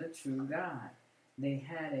follow the true God. They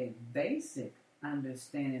had a basic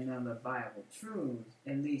understanding of the Bible truths,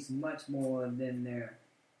 at least much more than their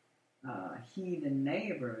heathen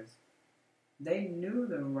neighbors. They knew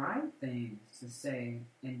the right things to say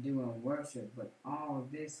and do in worship, but all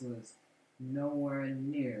this was nowhere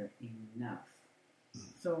near enough.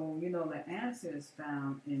 So, the answer is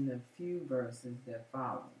found in the few verses that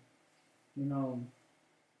follow.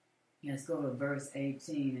 Let's go to verse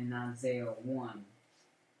 18 in Isaiah 1.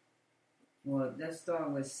 Well, let's start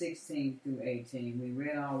with 16 through 18. We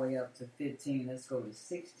read all the way up to 15. Let's go to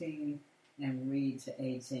 16 and read to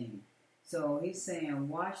 18. So he's saying,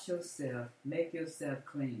 wash yourself, make yourself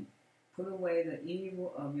clean. Put away the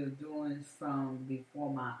evil of your doings from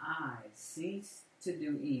before my eyes. Cease to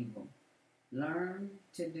do evil. Learn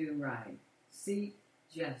to do right. Seek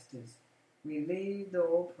justice. Relieve the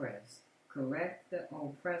oppressed. Correct the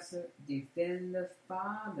oppressor. Defend the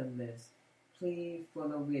fatherless. Plead for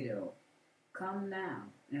the widow. Come now,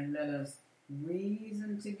 and let us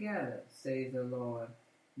reason together, says the Lord.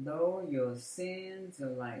 Though your sins are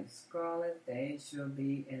like scarlet, they shall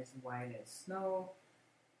be as white as snow.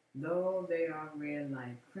 Though they are red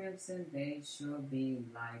like crimson, they shall be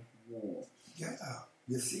like wool. Yeah,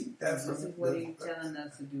 you see, this is what he's telling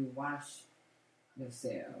us to do. Wash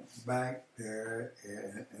yourselves. Back there,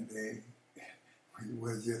 and we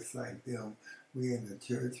were just like them. We in the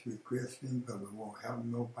church, we Christians, but we won't help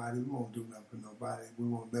nobody. We won't do nothing for nobody. We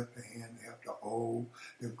won't lift a hand to help the old,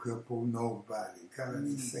 the crippled, nobody. God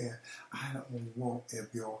is saying, I don't want,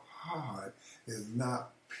 if your heart is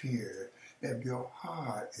not pure, if your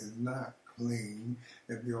heart is not clean,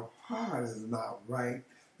 if your heart is not right,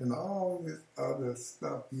 then all this other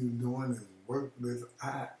stuff you're doing is worthless.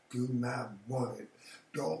 I do not want it.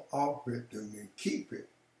 Don't offer it to me. Keep it.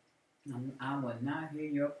 I will not hear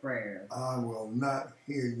your prayers. I will not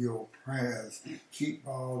hear your prayers. Keep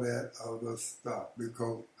all that other stuff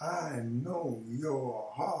because I know your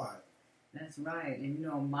heart. That's right.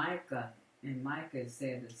 And Micah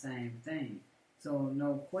said the same thing. So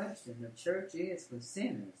no question, the church is for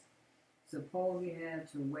sinners. Suppose we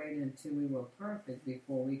had to wait until we were perfect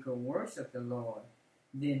before we could worship the Lord.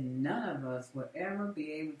 Then none of us will ever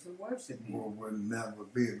be able to worship him. Well, we'll never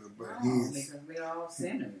be able, but because we're all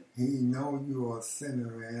sinners. He knows you're a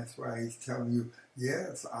sinner, and that's why he's telling you,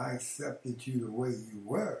 yes, I accepted you the way you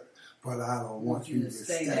were, but I don't want you to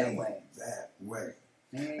stay that way.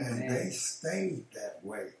 And they stayed that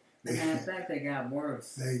way. As a matter of fact, they got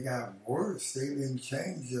worse. They got worse. They didn't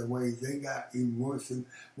change their ways. They got even worse than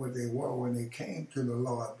what they were when they came to the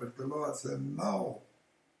Lord. But the Lord said, no.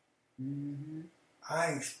 Mm-hmm. I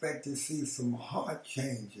expect to see some heart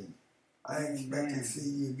changing. I expect to see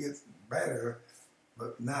you get better,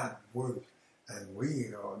 but not worse. And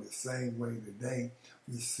we are the same way today.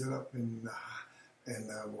 We sit up in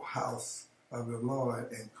the house of the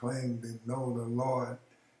Lord and claim to know the Lord,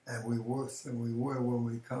 and we worse than we were when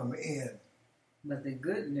we come in. But the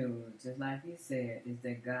good news, just like you said, is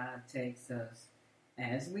that God takes us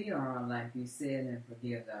as we are, like you said, and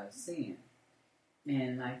forgives our sin.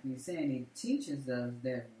 And like you said, He teaches us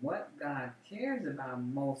that what God cares about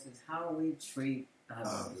most is how we treat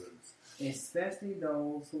others. Especially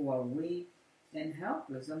those who are weak and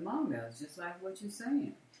helpless among us, just like what you're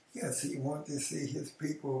saying. Yes, He wants to see His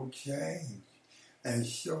people change and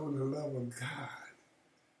show the love of God.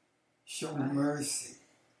 Show mercy,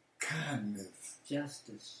 kindness,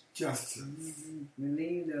 justice. Mm-hmm.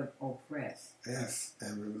 Relieve the oppressed. Yes,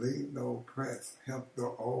 and relieve the oppressed. Help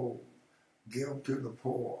the old. Give to the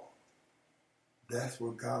poor. That's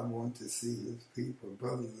what God wants to see His people.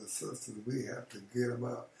 Brothers and sisters, we have to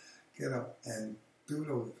get up and do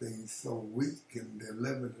those things so we can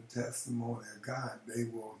deliver the testimony of God. They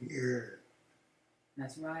will hear it.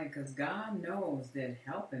 That's right, because God knows that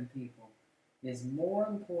helping people is more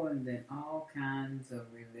important than all kinds of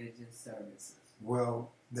religious services.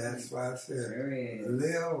 Well, that's why I said,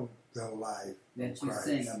 live the life that you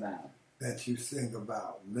sing about. That you sing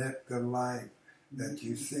about. Let the life that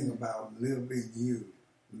you sing about live in you.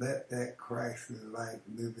 Let that Christly life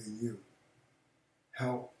live in you.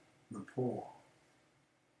 Help the poor.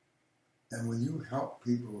 And when you help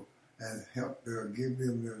people and give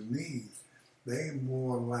them their needs, they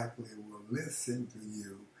more likely will listen to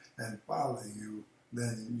you and follow you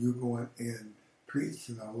than you going in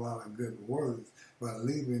preaching a lot of good words, but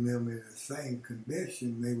leaving them in the same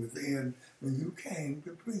condition they was in when you came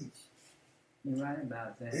to preach. You're right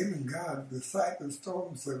about that. Even God, the disciples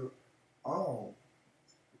told him, said, oh,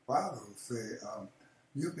 Father said,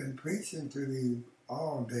 you've been preaching to these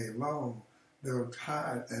all day long. They're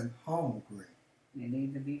tired and hungry. They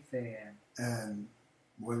need to be fed. And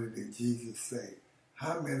what did Jesus say?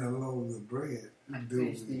 How many loaves of bread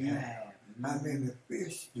do we have? Mm-hmm. How many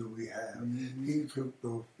fish do we have? Mm-hmm. He took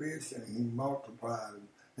those fish and he multiplied them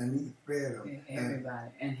and he fed them. Everybody.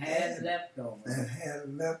 And had leftover. And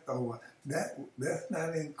had leftover. That's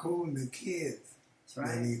not including the kids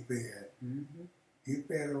that he fed. Mm-hmm. He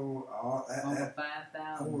fed over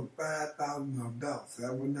 5,000. Over 5,000 adults.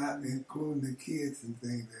 That would not include the kids and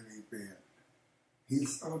things that he fed. He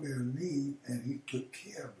saw their need and he took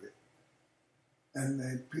care of it. And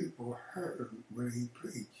the people heard when he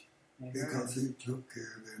preached because he took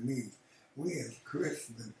care of their needs. We as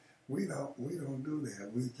Christians, we don't do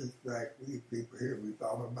that. We just like we people here, we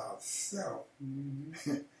thought about self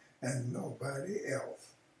and nobody else.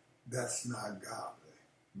 That's not godly.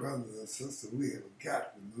 Brothers and sisters, we have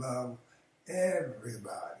got to love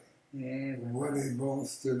everybody. Whether they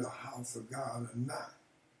belongs to the house of God or not.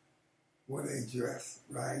 Whether they dress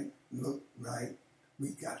right, look right, we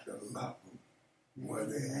got to love them where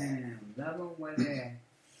they at. Love them where they at.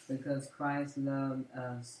 Because Christ loved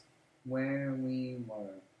us where we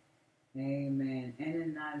were. Amen. And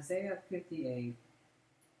in Isaiah 58,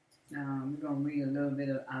 we're going to read a little bit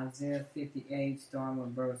of Isaiah 58, starting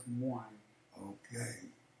with verse 1. Okay.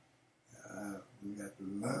 We got to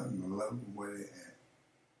learn to love them where they at.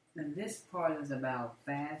 And this part is about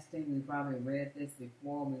fasting. We probably read this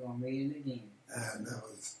before. We're going to read it again. And that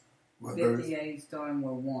was... 58, starting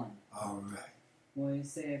with 1. All right. Where it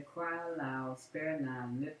said, cry aloud, spare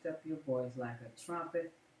not, lift up your voice like a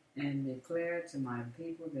trumpet, and declare to my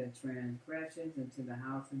people their transgressions, and to the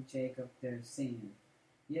house of Jacob their sins.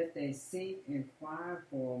 Yet they seek, inquire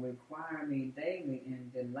for, require me daily,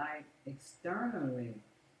 and delight externally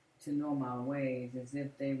to know my ways, as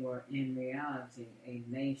if they were in reality a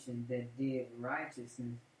nation that did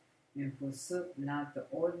righteousness, and forsook not the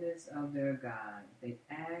ordinance of their God. They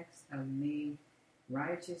ask of me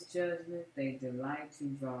righteous judgment. They delight to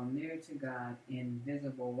draw near to God in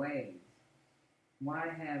visible ways. Why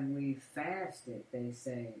have we fasted, they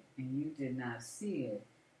say, and you did not see it?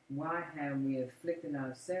 Why have we afflicted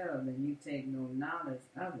ourselves, and you take no knowledge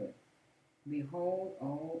of it? Behold,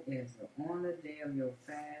 O Israel, on the day of your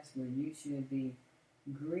fast, when you should be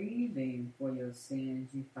grieving for your sins,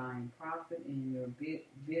 you find profit in your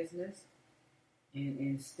business, and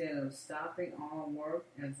instead of stopping all work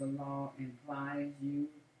as the law implies you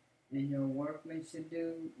and your workmen should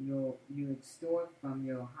do, you extort from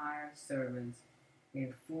your hired servants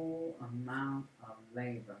a full amount of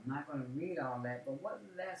labor. I'm not going to read all that, but what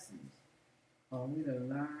lessons are we to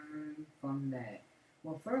learn from that?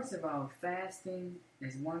 Well, first of all, fasting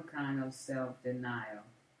is one kind of self-denial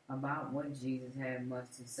about what Jesus had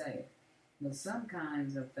much to say. But some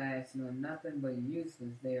kinds of fasting are nothing but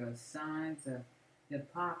useless. They are signs of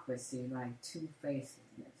hypocrisy, like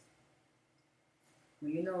two-facedness.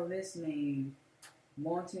 Well, you know, this means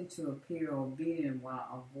wanting to appear obedient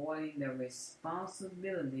while avoiding the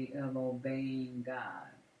responsibility of obeying God.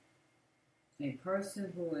 A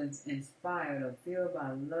person who is inspired or filled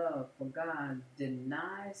by love for God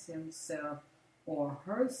denies himself or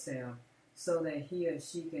herself so that he or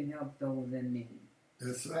she can help those in need.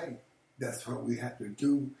 That's right. That's what we have to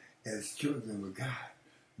do as children of God.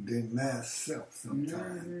 Deny self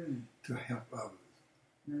sometimes to help others.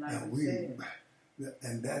 Like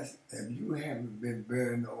And that's, if you haven't been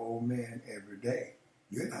burying the old man every day,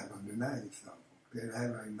 you're not going to deny yourself. Okay,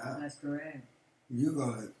 that right now. That's correct. You're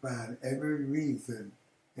going to find every reason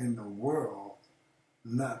in the world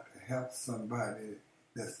not to help somebody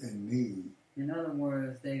that's in need. In other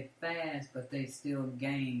words, they fast, but they still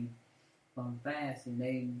gain from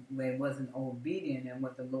fasting. They wasn't obedient in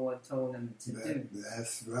what the Lord told them to do.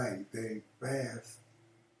 That's right. They fast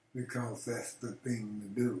because that's the thing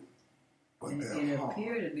to do. But it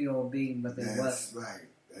appeared to be obedient, but they wasn't. That's right.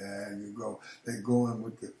 There you go. They're going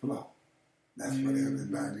with the flow. That's what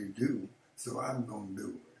everybody do. So I'm going to do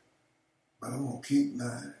it. But I'm going to keep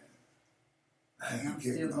mine. I'm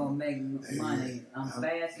still going to make money. I'm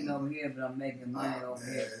fasting over here, but I'm making money over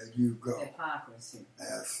here. There you go. Hypocrisy.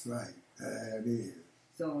 That's right. That is.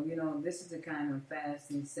 So, you know, this is the kind of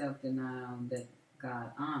fasting self-denial that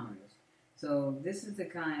God honors. So this is the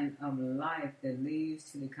kind of life that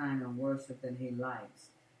leads to the kind of worship that he likes.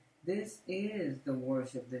 This is the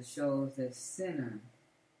worship that shows the sinner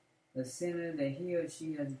that he or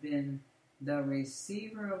she has been the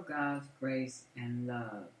receiver of God's grace and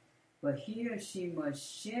love. But he or she must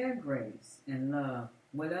share grace and love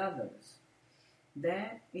with others.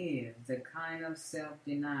 That is the kind of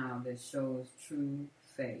self-denial that shows true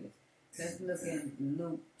faith. Let's look in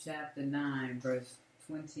Luke chapter 9, verse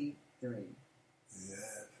 23.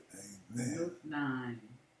 Yes, amen. Luke 9.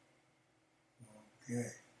 Okay.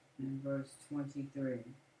 In verse 23.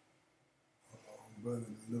 Hold on, Brother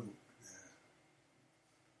Luke.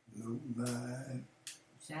 Luke 9.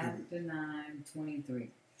 Chapter 9, 23.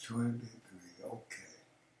 23, okay.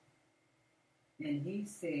 And he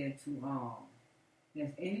said to all, if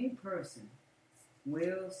any person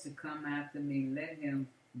wills to come after me, let him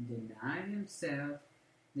deny himself,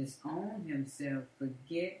 disown himself,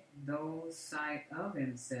 forget those sight of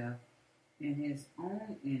himself in his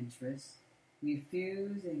own interest,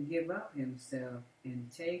 refuse and give up himself, and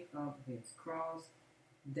take up his cross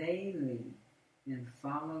daily and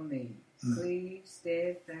follow me. Cleave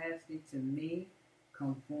steadfastly to me,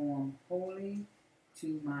 conform wholly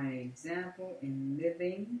to my example in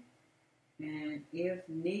living, and if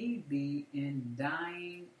need be, in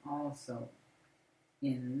dying also.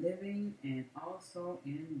 In living and also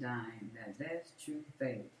in dying. Now that's true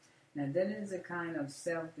faith. Now that is a kind of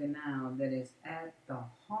self-denial that is at the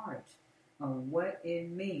heart of what it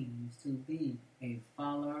means to be a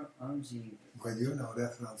follower of Jesus. Well, you know,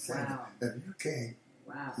 that's what I'm saying.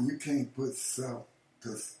 Wow. If you can't put self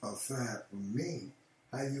aside from me,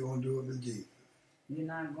 how you going to do it with Jesus? You're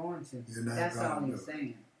not going to. You're not that's all he's do it.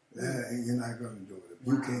 saying. You're not going to do it. If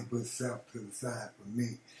you can't put self to the side for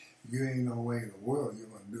me, you ain't no way in the world you're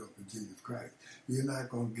going to do it for Jesus Christ. You're not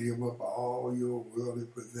going to give up all your worldly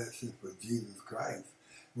possessions for Jesus Christ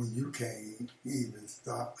when you can't even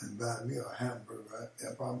stop and buy me a hamburger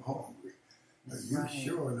if I'm hungry. You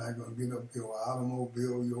sure not going to get up your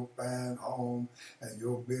automobile, your fine home, and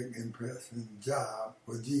your big impressive job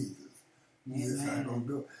for Jesus. You're not going to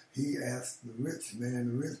do it. He asked the rich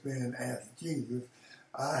man asked Jesus,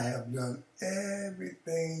 I have done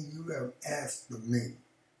everything you have asked of me.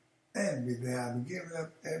 Everything. I've given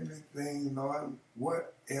up everything, Lord.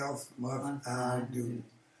 What else must I do?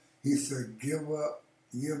 He said, give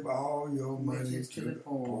all your money to the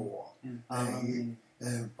poor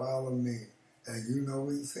and follow me. And you know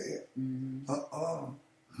what he said?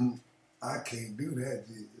 I can't do that,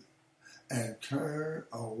 Jesus. And turn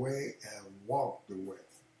away and walked away.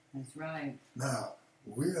 That's right. Now,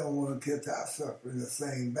 we don't want to catch ourselves in the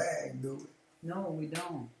same bag, do we? No, we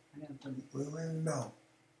don't. We really don't.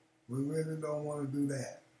 We really don't want to do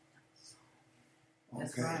that.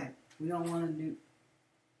 That's right. We don't want to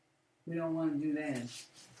do that.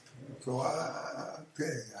 So I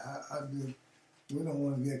tell you, we don't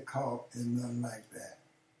want to get caught in nothing like that.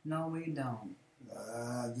 No, we don't.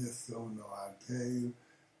 I just don't know. I tell you,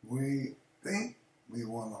 we think we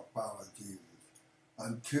want to follow Jesus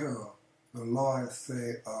until the Lord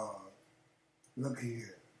say, look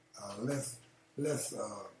here, let's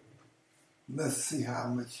see how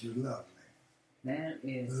much you love me. That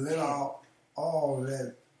is Let all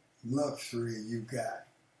that luxury you got,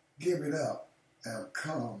 give it up and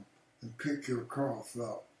come and pick your cross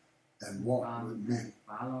up and walk with me.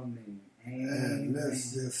 Follow me. And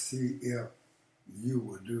let's just see if you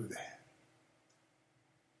will do that.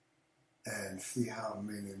 And see how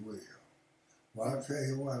many will. Well, I'll tell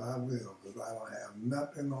you what, I will, because I don't have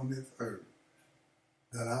nothing on this earth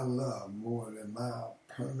that I love more than my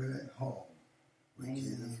permanent home with Amen.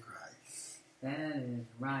 Jesus Christ. That is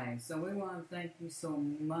right. So we want to thank you so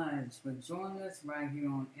much for joining us right here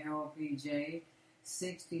on LPJ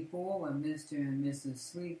 64 with Mr. and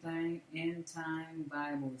Mrs. Sweet Thing End Time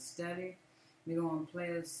Bible Study. We're going to play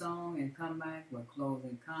a song and come back with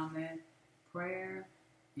closing comment, prayer,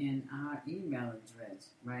 and our email address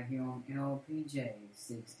right here on LPJ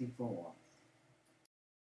 64.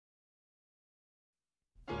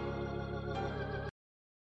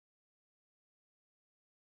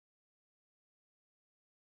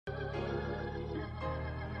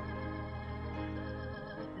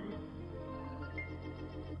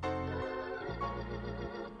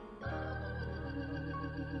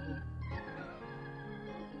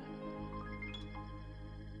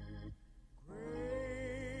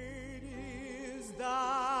 Great is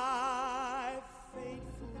thy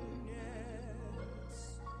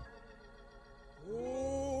faithfulness,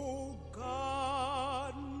 O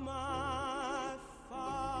God, my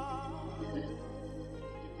Father.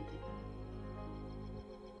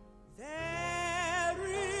 There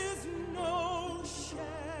is no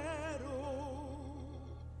shadow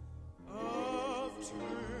of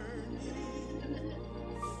turning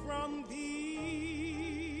from thee.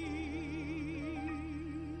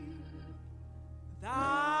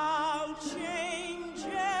 Thou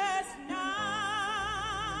changest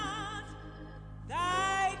not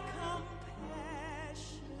thy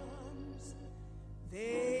compassions,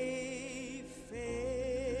 they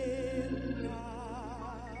fail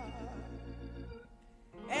not.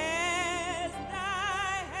 As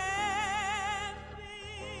thy hast been,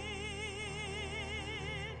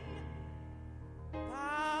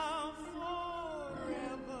 thou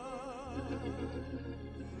forever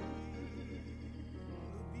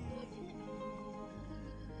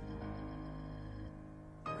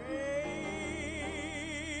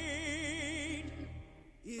Great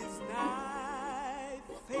is thy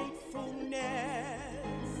faithfulness.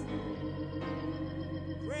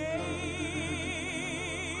 Great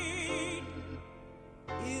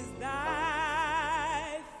is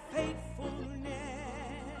thy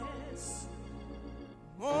faithfulness.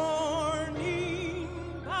 Morning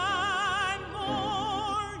by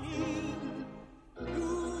morning,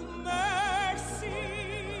 new mercies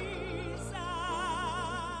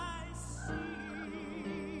I see.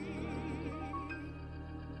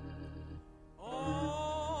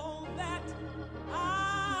 All that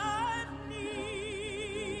I've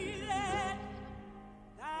needed,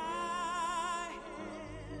 thy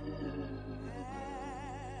hand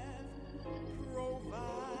hath provided.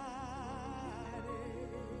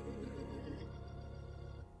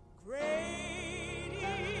 Great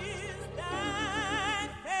is thy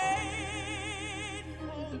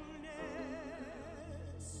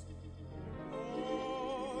faithfulness,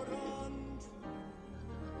 Lord, unto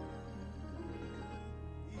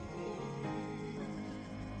thee.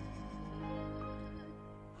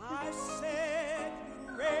 I said,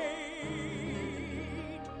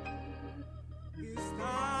 great is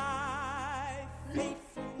thy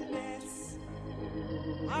faithfulness.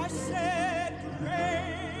 I said,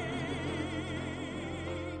 great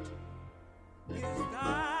is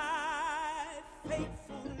thy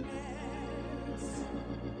faithfulness.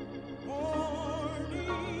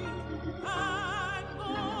 Morning by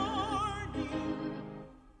morning,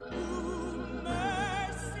 new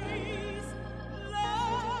mercies,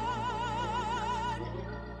 Lord,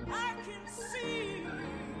 I can see.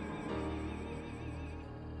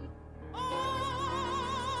 All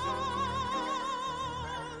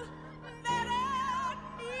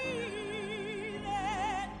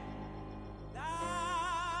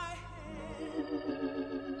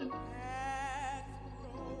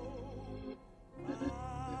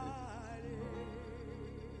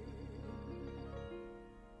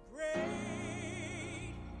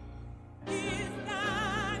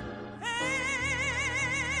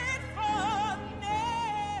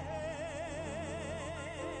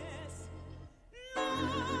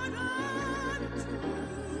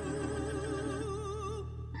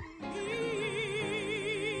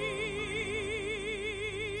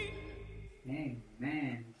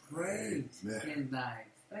in thy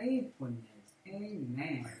faithfulness.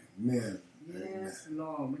 Amen. Amen. Yes, Amen.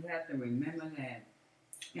 Lord, we have to remember that.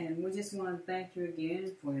 And we just want to thank you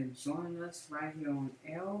again for joining us right here on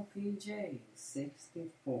LPJ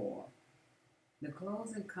 64. The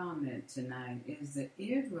closing comment tonight is the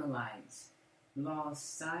Israelites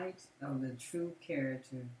lost sight of the true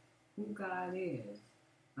character, who God is,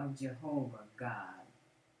 of Jehovah God.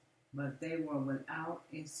 But they were without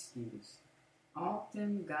excuse.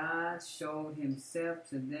 Often God showed himself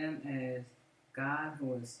to them as God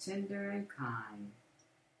who is tender and kind.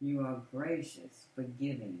 You are gracious,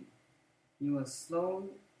 forgiving. You are slow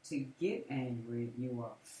to get angry. You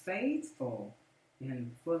are faithful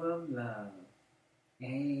and full of love.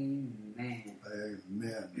 Amen.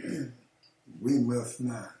 Amen. We must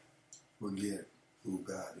not forget who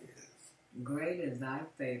God is. Great is thy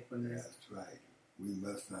faithfulness. That's right. We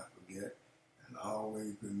must not forget and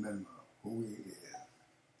always remember who he is.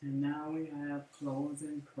 And now we have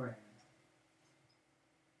closing prayer.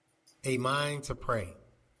 A mind to pray.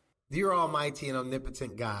 Dear Almighty and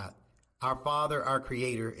omnipotent God, our Father, our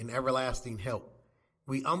Creator, and everlasting help,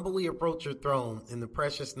 we humbly approach your throne in the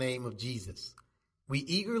precious name of Jesus. We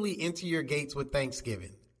eagerly enter your gates with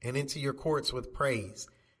thanksgiving and into your courts with praise,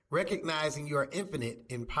 recognizing you are infinite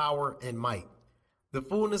in power and might. The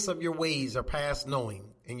fullness of your ways are past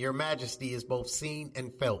knowing, and your majesty is both seen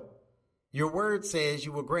and felt. Your word says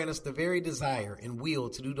you will grant us the very desire and will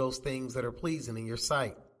to do those things that are pleasing in your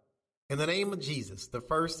sight. In the name of Jesus, the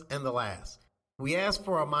first and the last, we ask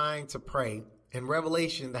for a mind to pray and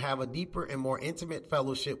revelation to have a deeper and more intimate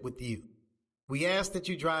fellowship with you. We ask that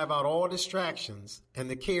you drive out all distractions and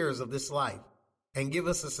the cares of this life and give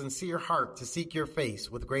us a sincere heart to seek your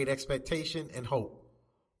face with great expectation and hope.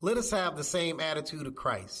 Let us have the same attitude of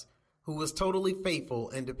Christ, who was totally faithful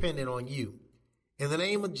and dependent on you. In the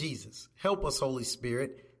name of Jesus, help us, Holy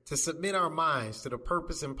Spirit, to submit our minds to the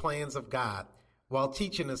purpose and plans of God while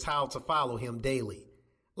teaching us how to follow him daily.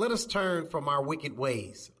 Let us turn from our wicked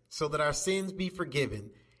ways so that our sins be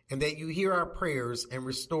forgiven and that you hear our prayers and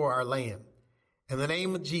restore our land. In the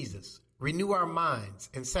name of Jesus, renew our minds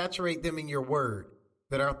and saturate them in your word,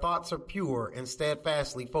 that our thoughts are pure and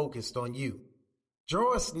steadfastly focused on you.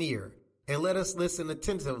 Draw us near and let us listen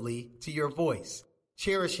attentively to your voice,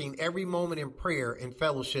 cherishing every moment in prayer and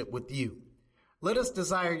fellowship with you. Let us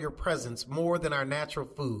desire your presence more than our natural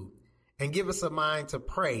food, and give us a mind to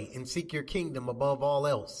pray and seek your kingdom above all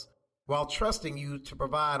else, while trusting you to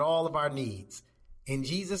provide all of our needs. In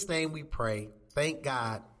Jesus' name we pray. Thank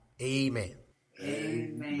God. Amen.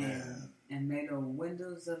 Amen. And may the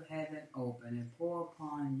windows of heaven open and pour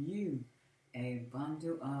upon you a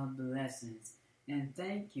bundle of blessings. And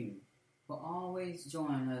thank you for always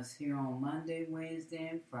joining us here on Monday, Wednesday,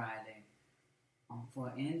 and Friday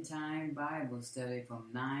for End Time Bible Study from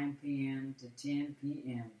 9 p.m. to 10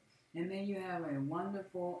 p.m. And may you have a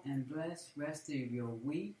wonderful and blessed rest of your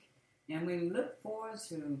week. And we look forward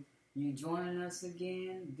to you joining us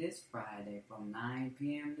again this Friday from 9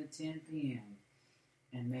 p.m. to 10 p.m.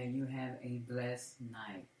 And may you have a blessed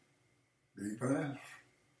night. Be blessed.